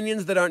to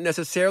opinions that aren't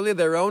necessarily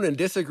their own and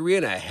disagree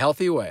in a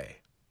healthy way.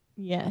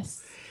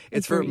 Yes.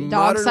 It's for Dog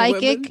modern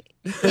psychic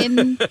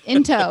women.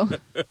 in tow.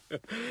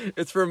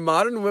 It's for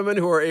modern women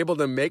who are able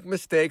to make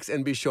mistakes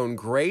and be shown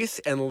grace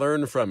and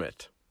learn from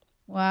it.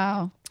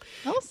 Wow.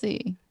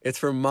 Chelsea. It's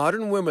for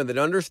modern women that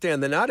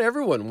understand that not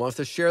everyone wants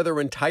to share their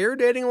entire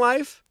dating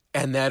life,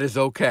 and that is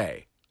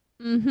okay.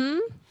 Mm-hmm.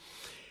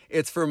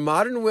 It's for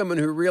modern women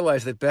who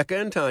realize that Becca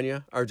and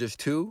Tanya are just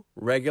two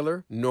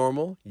regular,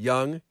 normal,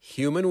 young,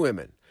 human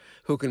women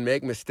who can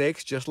make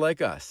mistakes just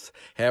like us,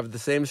 have the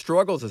same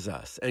struggles as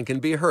us, and can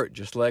be hurt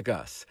just like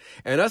us.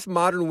 And us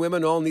modern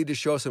women all need to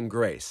show some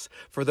grace.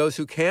 For those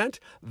who can't,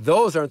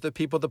 those aren't the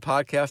people the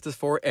podcast is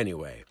for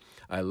anyway.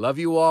 I love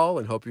you all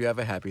and hope you have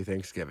a happy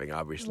Thanksgiving,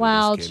 obviously.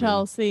 Wow,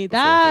 Chelsea,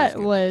 that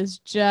was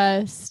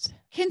just...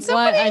 Can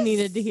somebody what I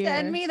needed to hear.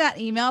 Send me that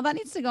email? That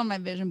needs to go on my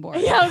vision board.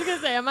 Yeah, I was going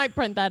to say, I might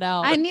print that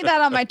out. I need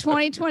that on my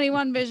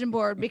 2021 vision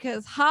board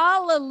because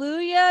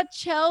hallelujah,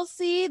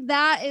 Chelsea,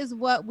 that is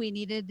what we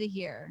needed to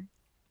hear.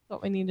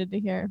 What we needed to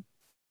hear.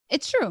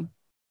 It's true.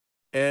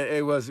 And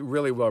it was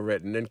really well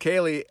written. And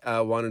Kaylee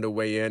wanted to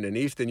weigh in, and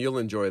Easton, you'll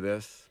enjoy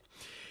this.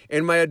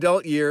 In my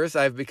adult years,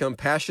 I've become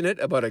passionate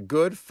about a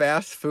good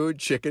fast food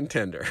chicken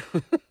tender.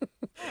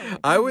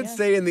 I would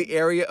say in the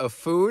area of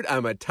food,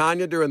 I'm a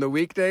Tanya during the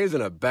weekdays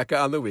and a Becca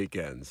on the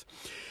weekends.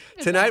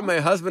 Tonight, my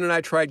husband and I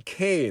tried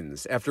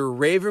Cane's after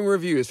raving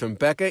reviews from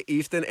Becca,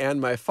 Easton,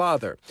 and my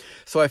father.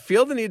 So I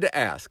feel the need to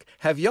ask,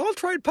 have y'all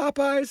tried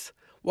Popeyes?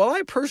 While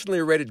I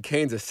personally rated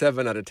Cane's a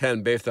 7 out of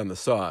 10 based on the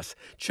sauce,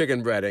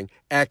 chicken breading,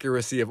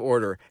 accuracy of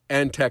order,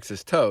 and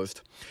Texas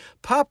toast,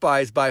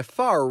 Popeyes by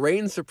far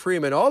reigns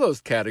supreme in all those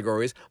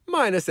categories,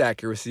 minus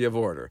accuracy of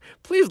order.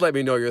 Please let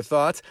me know your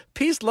thoughts.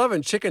 Peace, love,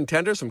 and chicken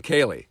tenders from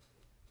Kaylee.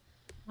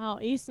 Oh,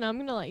 Easton, I'm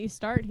going to let you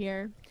start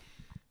here.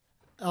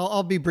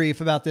 I'll be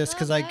brief about this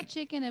because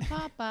chicken at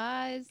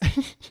Popeyes.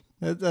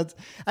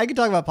 I could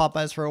talk about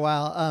Popeyes for a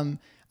while.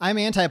 I'm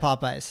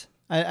anti-Popeyes.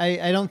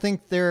 I don't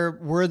think they're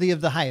worthy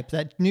of the hype.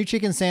 That new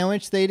chicken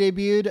sandwich they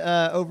debuted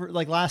over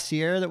like last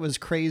year that was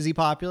crazy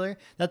popular.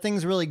 That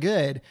thing's really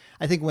good.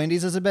 I think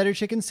Wendy's has a better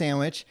chicken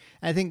sandwich.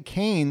 I think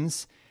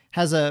Cane's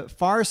has a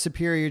far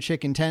superior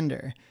chicken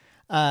tender.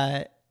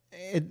 The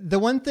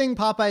one thing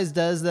Popeyes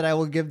does that I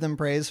will give them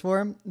praise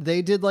for,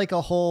 they did like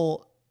a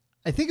whole,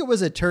 I think it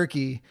was a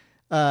turkey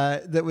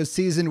that was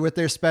seasoned with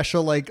their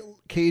special like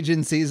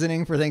Cajun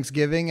seasoning for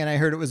Thanksgiving. And I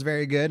heard it was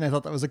very good. And I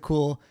thought that was a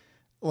cool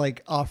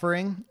like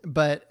offering,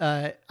 but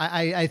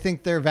I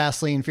think they're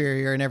vastly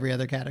inferior in every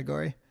other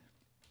category.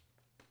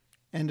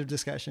 End of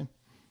discussion.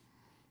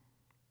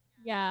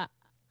 Yeah.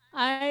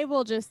 I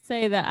will just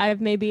say that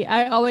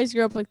I always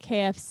grew up with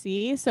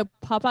KFC. So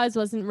Popeyes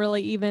wasn't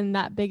really even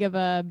that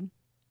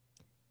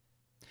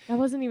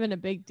wasn't even a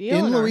big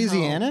deal. In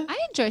Louisiana? I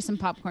enjoy some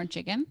popcorn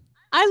chicken.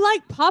 I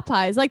like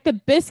Popeyes, like the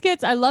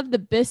biscuits. I love the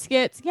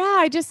biscuits.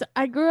 Yeah,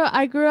 I grew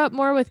up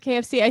more with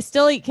KFC. I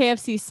still eat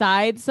KFC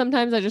sides.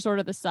 Sometimes I just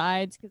order the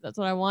sides because that's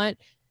what I want.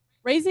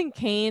 Raising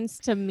Cane's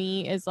to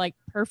me is like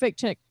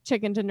perfect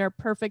chicken tender,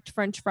 perfect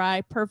French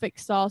fry, perfect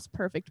sauce,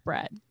 perfect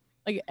bread.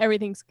 Like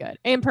everything's good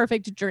and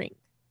perfect drink.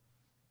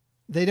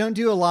 They don't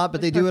do a lot,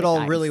 but they do it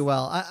all really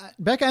well.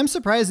 Becca, I'm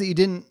surprised that you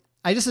didn't.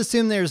 I just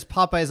assume there's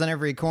Popeyes on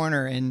every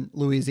corner in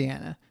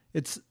Louisiana.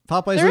 It's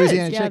Popeyes there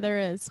Louisiana is. chicken. Yeah, there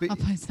is.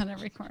 Popeyes on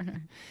every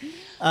corner.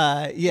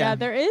 Yeah,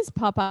 there is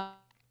Popeyes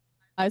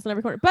on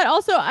every corner. But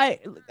also,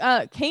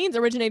 Cane's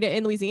originated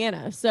in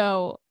Louisiana,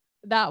 so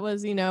that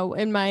was,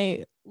 in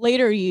my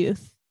later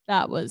youth,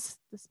 that was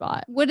the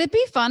spot. Would it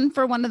be fun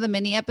for one of the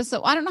mini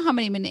episodes? I don't know how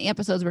many mini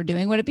episodes we're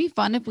doing. Would it be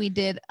fun if we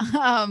did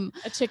a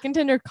chicken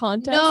tender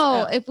contest?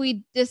 No, if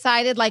we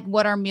decided like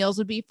what our meals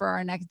would be for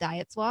our next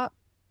diet swap.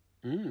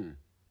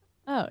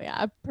 Oh yeah,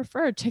 I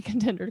prefer a chicken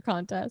tender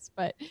contest,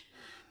 but.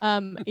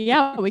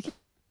 Yeah, we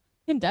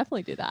can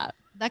definitely do that.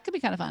 That could be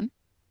kind of fun.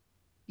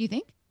 Do you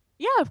think?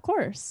 Yeah, of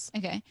course.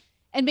 Okay.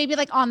 And maybe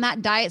like on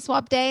that diet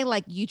swap day,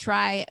 like you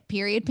try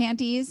period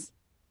panties.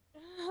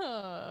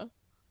 No?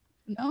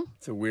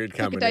 It's a weird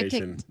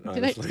combination.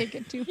 Did I take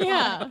it too far?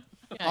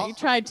 Yeah. You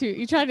tried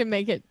to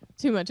make it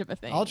too much of a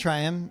thing. I'll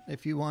try them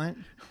if you want.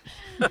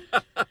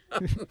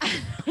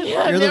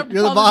 You're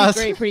the boss.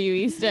 Great for you,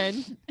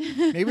 Easton.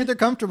 Maybe they're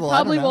comfortable.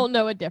 Probably won't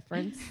know a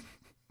difference.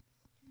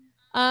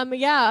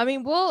 Yeah, I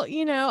mean, well,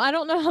 I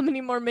don't know how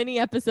many more mini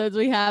episodes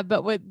we have,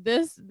 but with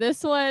this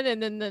one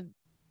and then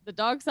the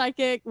dog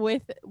psychic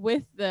with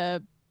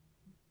the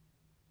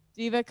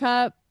Diva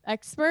Cup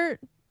expert,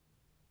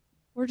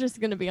 we're just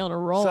going to be on a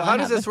roll. So how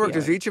does this work?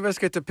 Does each of us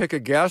get to pick a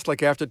guest,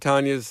 like after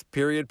Tanya's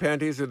period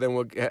panties, or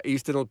then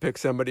Easton will pick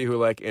somebody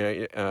who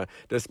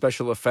does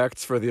special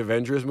effects for the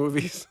Avengers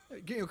movies?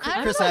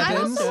 Chris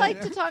Evans. I'd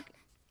like to talk.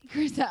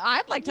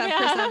 I'd like to have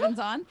Chris Evans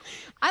on.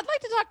 I'd like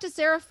to talk to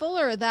Sarah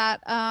Fuller,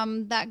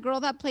 that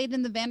girl that played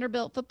in the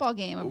Vanderbilt football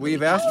game.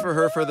 We've asked for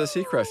her for the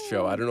Seacrest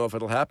show. I don't know if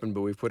it'll happen,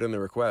 but we've put in the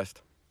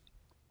request.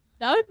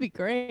 That would be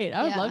great.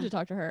 I would love to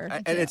talk to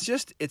her. And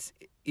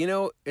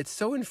it's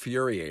so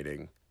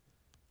infuriating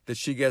that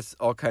she gets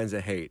all kinds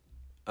of hate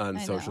on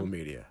social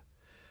media.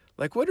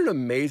 Like, what an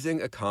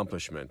amazing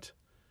accomplishment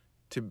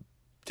to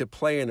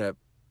play in a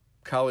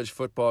college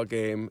football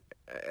game.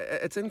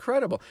 It's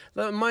incredible.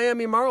 The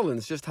Miami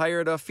Marlins just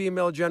hired a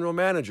female general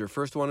manager,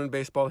 first one in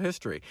baseball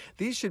history.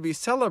 These should be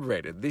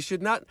celebrated. These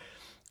should not,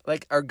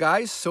 are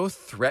guys so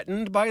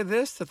threatened by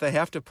this that they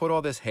have to put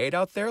all this hate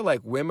out there?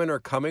 Like women are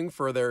coming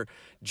for their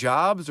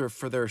jobs or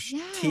for their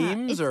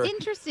teams? It's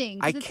interesting.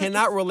 I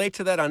cannot relate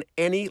to that on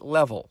any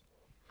level.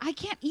 I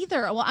can't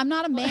either. Well, I'm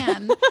not a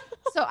man,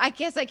 so I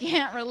guess I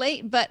can't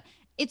relate, but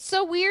it's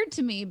so weird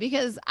to me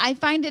because I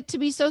find it to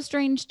be so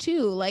strange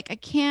too. Like I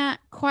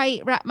can't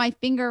quite wrap my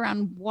finger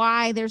around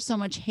why there's so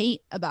much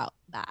hate about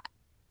that.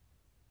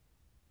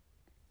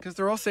 Because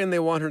they're all saying they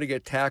want her to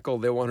get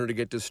tackled, they want her to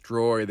get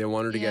destroyed, they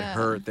want her to get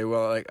hurt.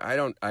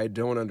 I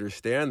don't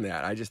understand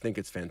that. I just think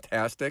it's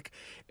fantastic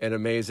and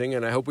amazing,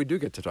 and I hope we do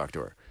get to talk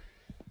to her.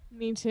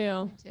 Me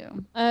too.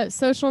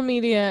 Social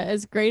media,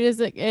 as great as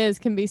it is,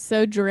 can be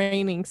so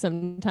draining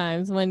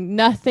sometimes when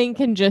nothing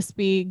can just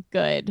be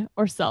good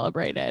or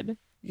celebrated.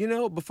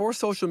 Before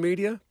social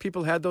media,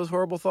 people had those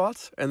horrible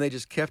thoughts and they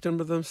just kept them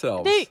to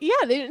themselves. They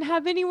didn't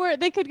have anywhere.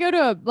 They could go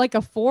to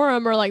a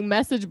forum or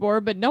message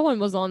board, but no one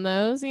was on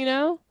those,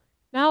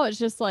 Now it's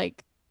just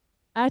like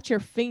at your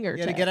fingertips.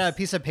 You got to get out a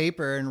piece of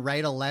paper and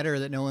write a letter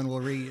that no one will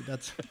read.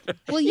 That's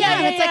well, yeah.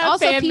 And it's like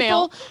also fan people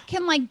mail.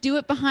 can like do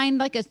it behind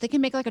like they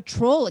can make like a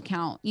troll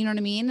account. You know what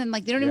I mean? And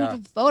like they don't even have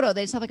a photo.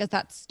 They just have like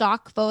that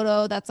stock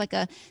photo that's like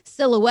a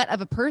silhouette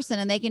of a person,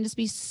 and they can just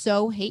be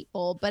so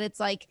hateful. But it's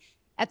like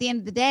at the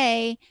end of the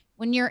day,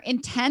 when you're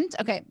intent.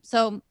 Okay,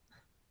 so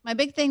my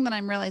big thing that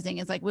I'm realizing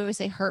is like we always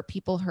say hurt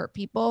people, hurt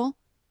people,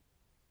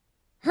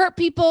 hurt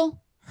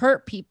people,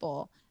 hurt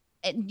people.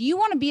 And you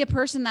want to be a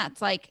person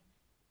that's like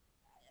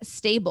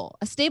stable.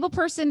 A stable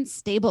person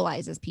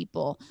stabilizes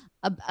people.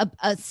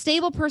 A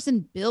stable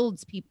person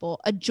builds people.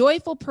 A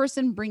joyful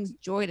person brings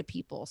joy to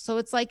people. So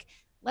it's like,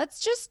 let's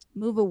just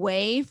move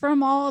away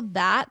from all of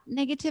that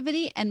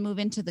negativity and move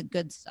into the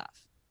good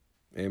stuff.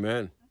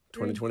 Amen.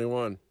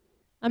 2021.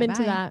 I'm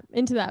into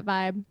that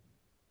vibe.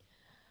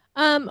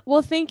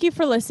 Well, thank you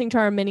for listening to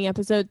our mini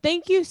episode.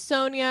 Thank you,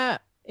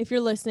 Sonia, if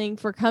you're listening,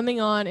 for coming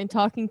on and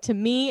talking to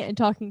me and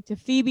talking to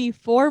Phoebe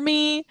for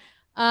me.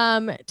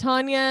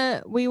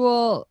 Tanya, we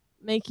will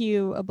make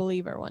you a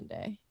believer one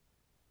day.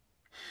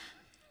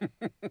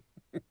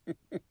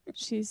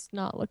 She's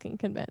not looking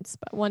convinced,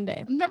 but one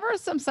day. Remember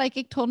some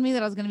psychic told me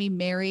that I was going to be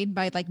married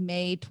by like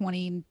May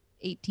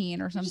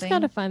 2018 or something? Just got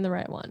to find the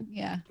right one.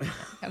 Yeah.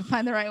 Got to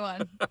find the right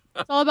one.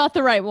 It's all about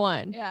the right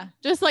one. Yeah.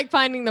 Just like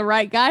finding the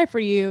right guy for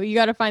you, you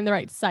got to find the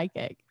right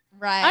psychic.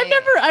 Right.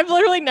 I've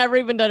literally never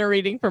even done a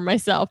reading for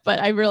myself, but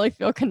I really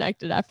feel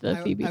connected after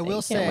the Phoebe thing.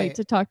 Can't wait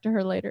to talk to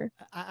her later.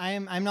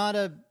 I'm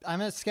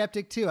a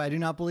skeptic too. I do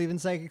not believe in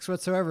psychics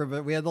whatsoever,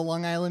 but we had the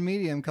Long Island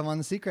medium come on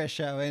the Seacrest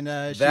show, and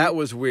that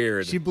was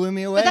weird. She blew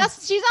me away. But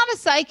she's not a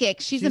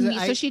psychic. She's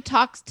so she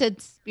talks to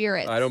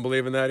spirits. I don't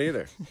believe in that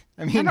either.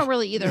 I don't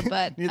really either,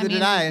 but neither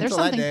did I until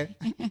that day.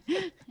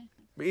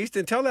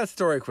 Easton, tell that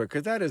story quick,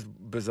 because that is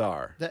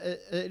bizarre.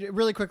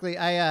 Really quickly,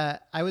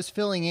 I was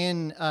filling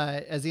in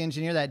as the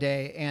engineer that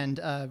day, and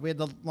we had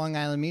the Long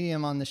Island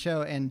medium on the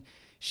show, and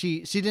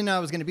she didn't know I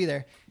was going to be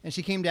there, and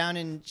she came down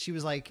and she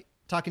was like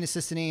talking to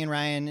Sissany and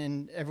Ryan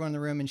and everyone in the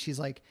room, and she's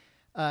like,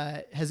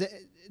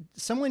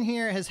 someone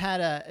here has had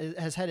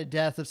a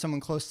death of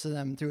someone close to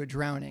them through a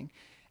drowning,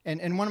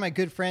 and one of my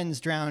good friends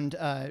drowned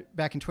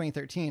back in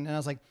 2013, and I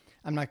was like,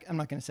 I'm not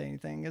going to say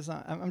anything.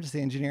 I'm just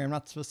the engineer. I'm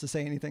not supposed to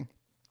say anything.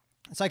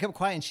 So I kept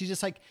quiet, and she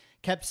just like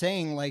kept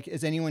saying like,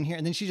 is anyone here?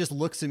 And then she just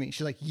looks at me.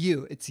 She's like,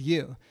 it's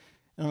you.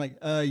 And I'm like,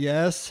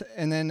 yes.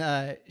 And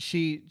then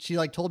she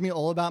like told me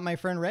all about my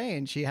friend Ray,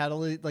 and she had all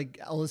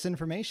this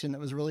information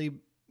that was really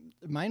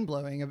mind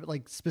blowing,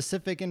 like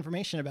specific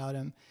information about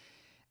him.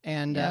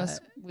 And it was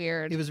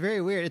weird. It was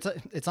very weird.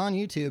 It's on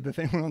YouTube if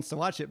anyone wants to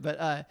watch it.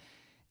 But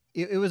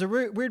it was a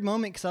weird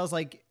moment, because I was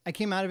like, I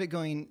came out of it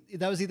going,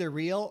 that was either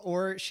real,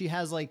 or she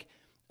has like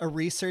a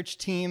research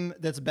team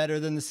that's better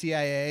than the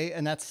CIA,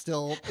 and that's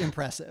still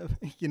impressive,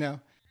 you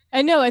know?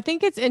 I know. I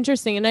think it's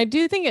interesting. And I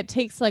do think it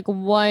takes like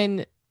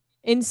one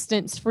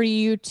instance for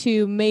you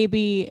to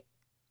maybe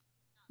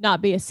not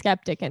be a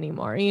skeptic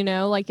anymore, you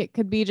know? Like it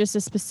could be just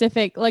a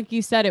specific, like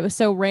you said, it was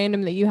so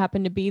random that you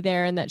happened to be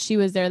there and that she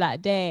was there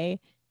that day,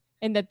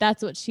 and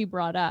that's what she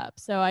brought up.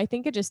 So I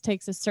think it just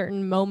takes a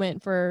certain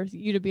moment for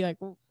you to be like,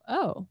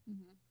 oh,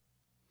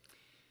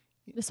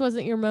 this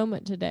wasn't your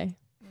moment today.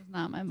 It was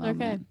not my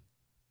moment. Okay.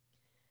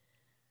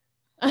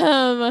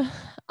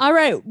 All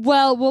right.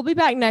 Well, we'll be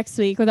back next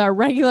week with our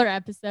regular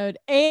episode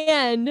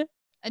and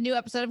a new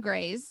episode of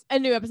Grey's,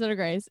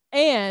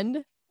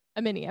 and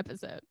a mini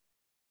episode.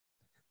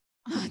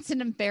 Oh, it's an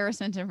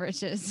embarrassment of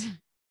riches.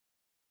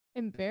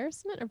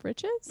 Embarrassment of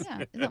riches?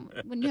 Yeah.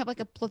 When you have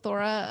like a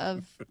plethora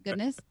of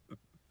goodness.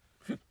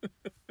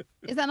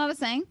 Is that not a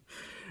saying?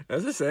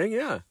 That's a saying.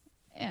 Yeah.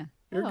 Yeah.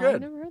 You're good.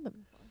 I've never heard that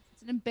before.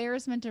 It's an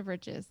embarrassment of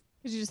riches.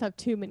 Because you just have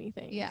too many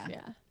things. Yeah.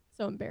 Yeah.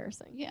 So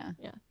embarrassing. Yeah.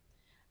 Yeah.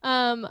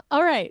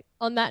 All right.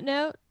 On that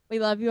note, we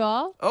love you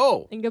all.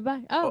 Oh. And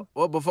goodbye. Oh.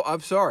 Well,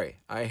 I'm sorry.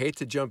 I hate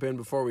to jump in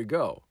before we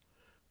go,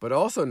 but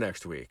also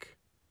next week,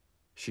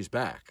 she's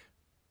back.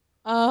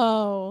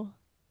 Oh,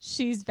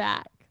 she's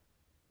back.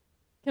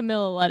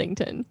 Camilla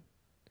Luddington.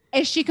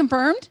 Is she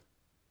confirmed?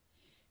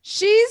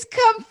 She's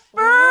confirmed,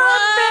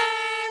 baby.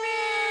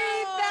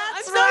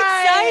 That's I'm so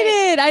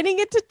excited. I didn't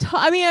get to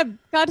talk. I mean, I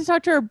got to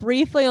talk to her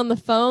briefly on the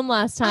phone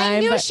last time. I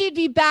knew she'd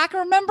be back.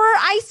 Remember?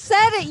 I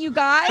said it, you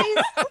guys.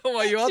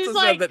 Well, you also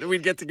said that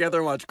we'd get together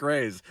and watch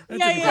Grey's.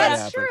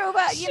 That's true.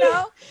 But, you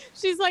know.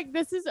 She's like,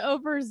 this is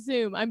over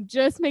Zoom. I'm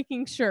just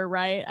making sure,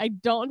 right? I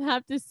don't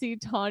have to see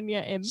Tanya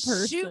in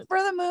person. Shoot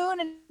for the moon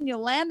and you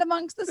land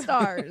amongst the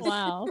stars.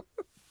 Wow.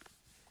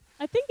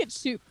 I think it's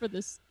shoot for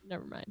this.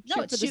 Never mind.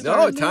 No,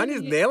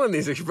 Tanya's nailing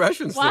these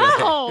expressions today.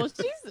 Wow,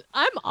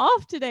 I'm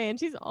off today and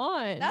she's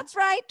on. That's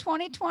right.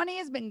 2020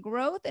 has been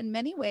growth in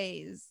many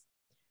ways.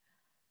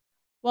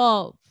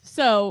 Well,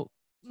 so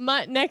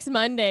next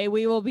Monday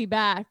we will be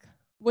back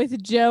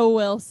with Joe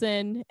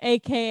Wilson,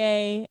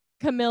 aka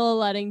Camilla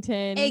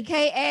Luddington,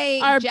 aka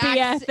our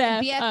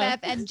BFF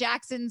and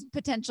Jackson's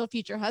potential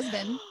future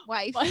husband,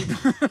 wife.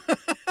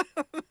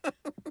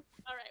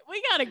 All right,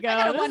 we gotta go. I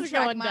got a this is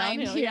one-track going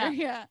mind downhill. here.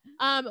 Yeah.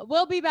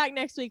 We'll be back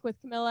next week with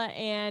Camilla,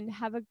 and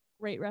have a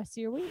great rest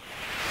of your week.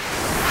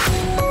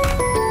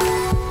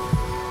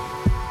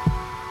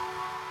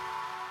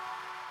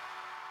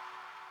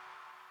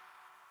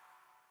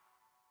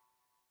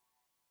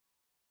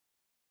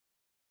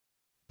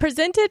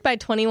 Presented by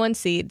 21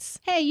 Seeds.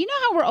 Hey, you know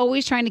how we're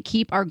always trying to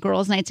keep our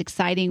girls' nights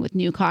exciting with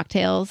new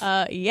cocktails?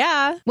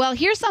 Yeah. Well,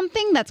 here's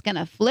something that's going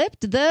to flip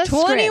the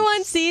 21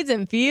 script. Seeds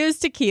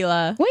infused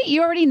tequila. Wait,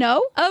 you already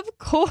know? Of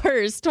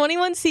course.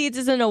 21 Seeds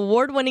is an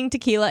award-winning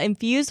tequila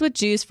infused with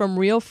juice from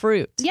real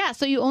fruit. Yeah,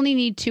 so you only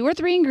need 2 or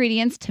 3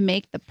 ingredients to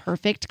make the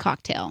perfect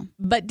cocktail.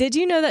 But did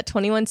you know that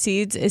 21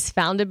 Seeds is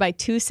founded by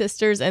 2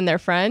 sisters and their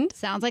friend?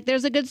 Sounds like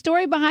there's a good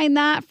story behind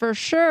that for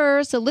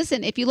sure. So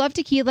listen, if you love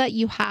tequila,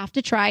 you have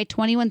to try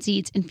 21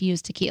 Seeds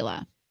infused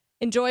tequila.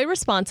 Enjoy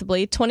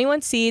responsibly.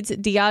 21 Seeds,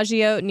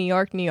 Diageo, New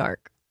York, New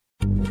York.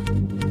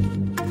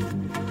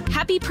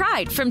 Happy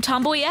Pride from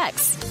Tomboy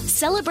X,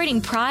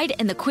 celebrating pride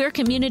in the queer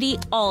community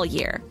all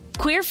year.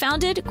 Queer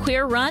founded,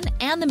 queer run,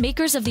 and the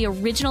makers of the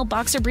original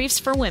boxer briefs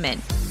for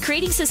women,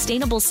 creating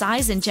sustainable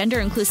size and gender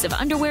inclusive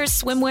underwear,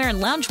 swimwear,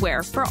 and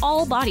loungewear for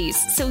all bodies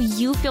so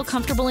you feel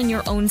comfortable in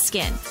your own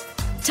skin.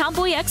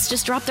 Tomboy X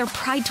just dropped their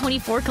Pride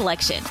 24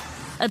 collection.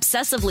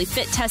 Obsessively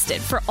fit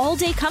tested for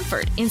all-day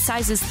comfort in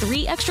sizes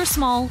 3 extra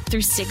small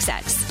through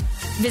 6X.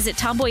 Visit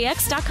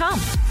tomboyx.com.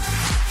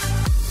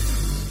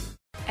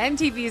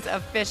 MTV's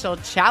official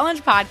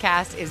Challenge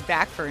podcast is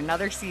back for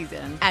another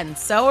season. And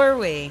so are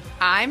we.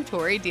 I'm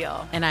Tori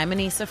Deal. And I'm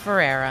Anissa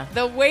Ferreira.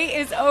 The wait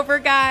is over,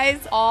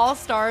 guys. All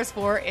Stars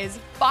 4 is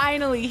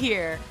finally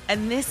here.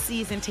 And this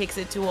season takes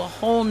it to a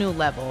whole new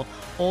level.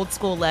 Old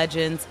school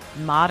legends,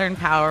 modern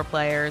power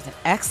players, and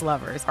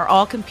ex-lovers are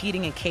all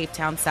competing in Cape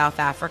Town, South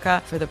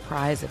Africa for the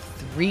prize of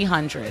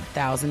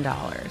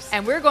 $300,000.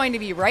 And we're going to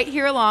be right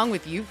here along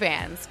with you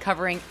fans,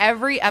 covering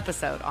every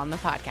episode on the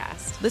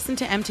podcast. Listen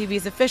to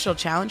MTV's official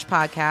Challenge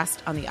podcast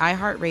on the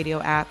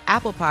iHeartRadio app,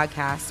 Apple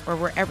Podcasts, or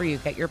wherever you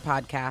get your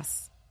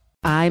podcasts.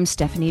 I'm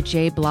Stephanie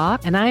J.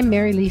 Block. And I'm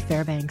Mary Lee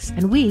Fairbanks.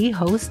 And we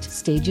host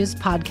Stages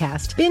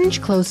Podcast.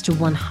 Binge close to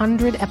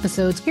 100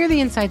 episodes. Hear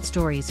the inside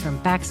stories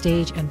from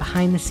backstage and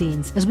behind the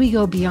scenes as we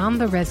go beyond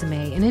the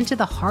resume and into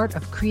the heart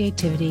of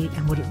creativity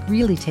and what it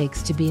really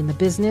takes to be in the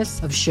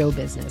business of show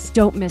business.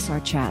 Don't miss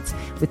our chats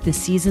with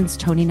this season's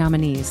Tony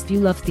nominees. If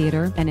you love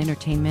theater and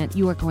entertainment,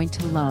 you are going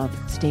to love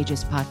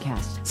Stages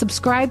Podcast.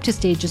 Subscribe to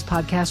Stages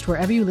Podcast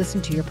wherever you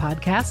listen to your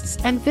podcasts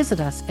and visit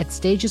us at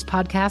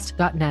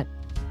stagespodcast.net.